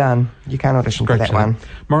 It's done. You can't audition for that one.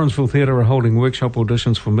 Morrinsville Theatre are holding workshop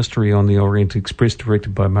auditions for Mystery on the Orient Express,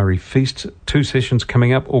 directed by Murray Feast. 2 sessions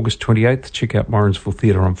coming up, August 28th. Check out Morrinsville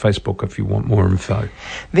Theatre on Facebook if you want more info.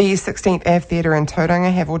 The 16th Ave Theatre in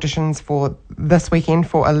Tauranga have auditions for this weekend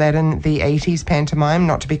for Aladdin the 80s pantomime,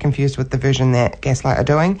 not to be confused with the version that Gaslight are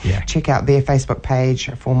doing. Yeah. Check out their Facebook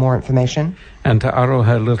page for more information. And Te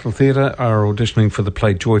Aroha Little Theatre are auditioning for the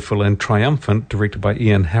play Joyful and Triumphant, directed by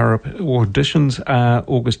Ian Harrop. Auditions are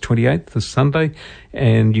August 28th, this Sunday,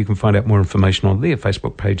 and you can find out more information on their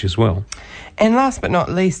Facebook page as well. And last but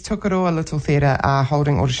not least, Tukaroa Little Theatre are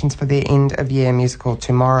holding auditions for their end-of-year musical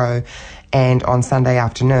tomorrow and on Sunday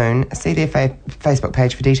afternoon. See their Facebook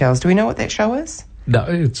page for details. Do we know what that show is? No,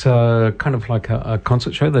 it's kind of like a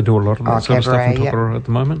concert show. They do a lot of that sort of stuff in Tukaroa at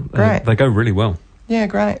the moment. Great. They go really well. Yeah,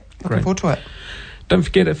 great. Looking forward to it. Don't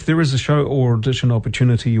forget, if there is a show or audition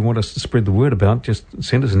opportunity you want us to spread the word about, just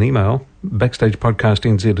send us an email,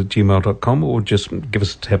 backstagepodcastnz@gmail.com, or just give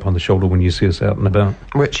us a tap on the shoulder when you see us out and about.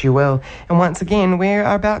 Which you will. And once again, we're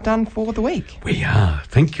about done for the week. We are.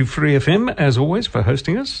 Thank you, Free FM, as always, for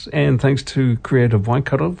hosting us, and thanks to Creative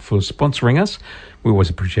Waikato for sponsoring us. We always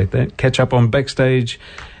appreciate that. Catch up on Backstage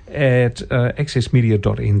at accessmedia.nz,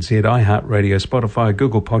 iHeartRadio, Spotify,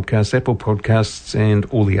 Google Podcasts, Apple Podcasts, and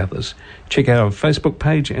all the others. Check out our Facebook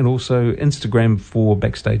page and also Instagram for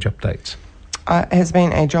Backstage updates. It has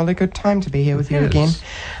been a jolly good time to be here with you again.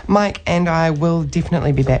 Mike and I will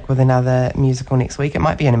definitely be back with another musical next week. It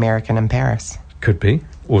might be an American in Paris. Could be.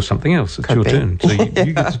 Or something else. It's your turn. So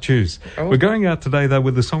you get to choose. We're going out today, though,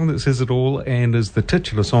 with the song that says it all and is the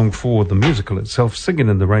titular song for the musical itself, Singin'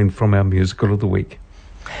 in the Rain, from our Musical of the Week.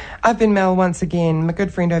 I've been Mel once again. My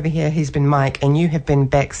good friend over here, he's been Mike, and you have been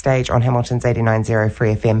Backstage on Hamilton's 89.0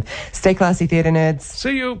 Free FM. Stay classy, theatre nerds.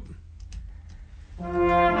 See you.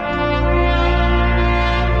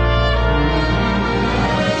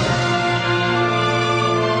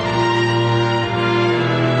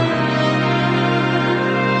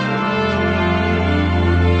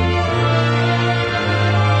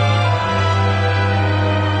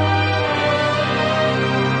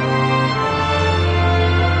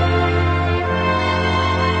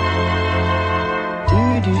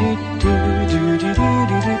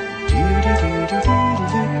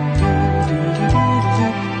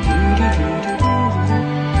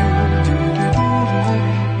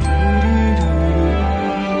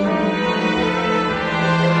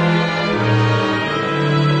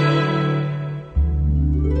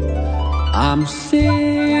 I'm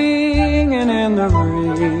singing in the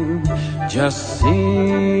rain, just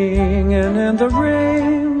singing in the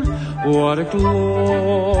rain. What a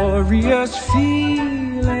glorious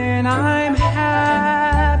feeling, I'm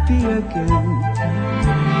happy again.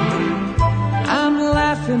 I'm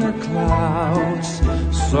laughing in the clouds,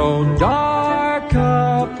 so dark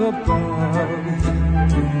up above.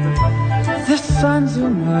 The sun's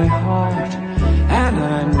in my heart, and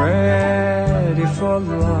I'm ready for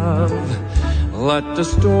love. Let the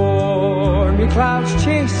stormy clouds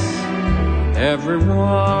chase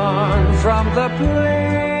everyone from the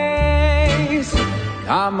place.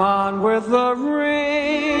 Come on with the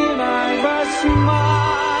rain, I've a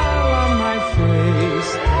smile on my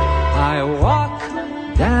face. I walk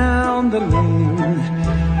down the lane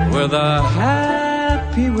with a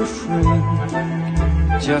happy refrain,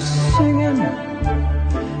 just singing,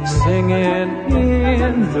 singing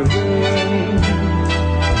in the rain,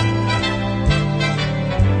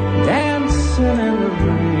 dancing in the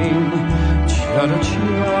rain,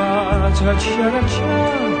 cha-cha-cha, cha-cha-cha.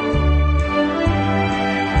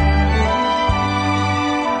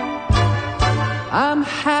 I'm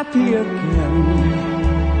happy again.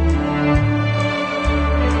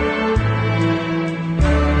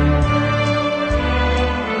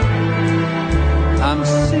 I'm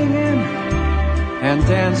singing and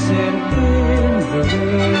dancing in the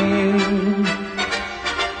rain.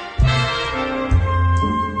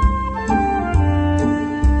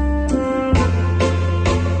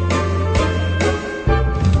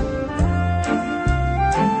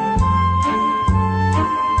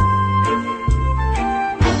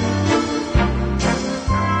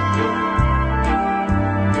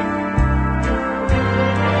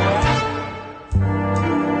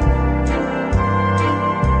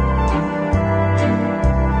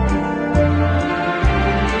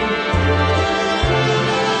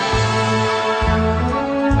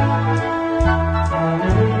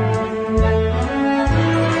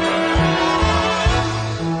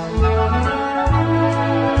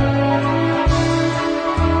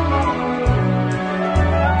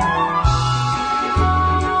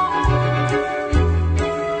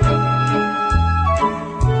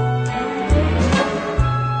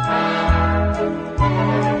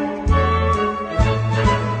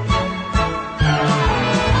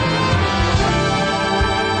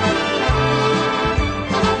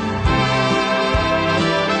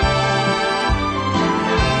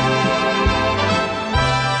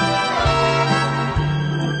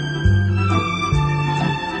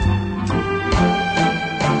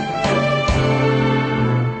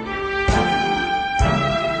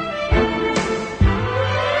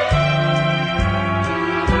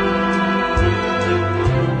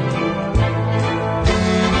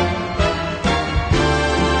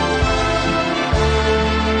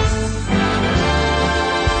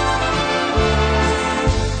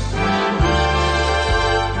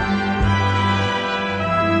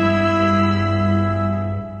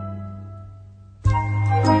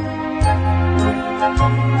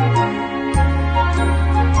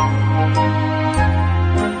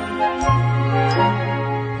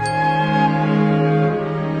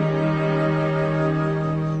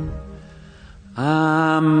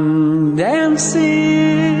 I'm dancing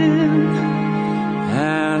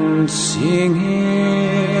and singing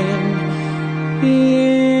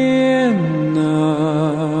in the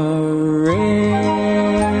rain.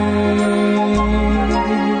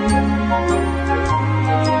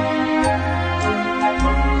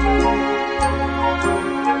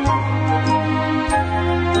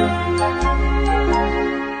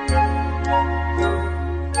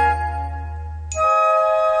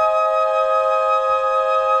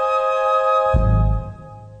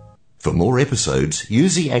 For more episodes,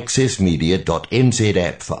 use the accessmedia.nz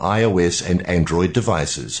app for iOS and Android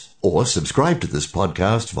devices, or subscribe to this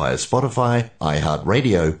podcast via Spotify,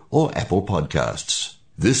 iHeartRadio, or Apple Podcasts.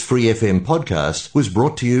 This Free FM podcast was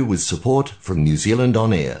brought to you with support from New Zealand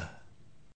On Air.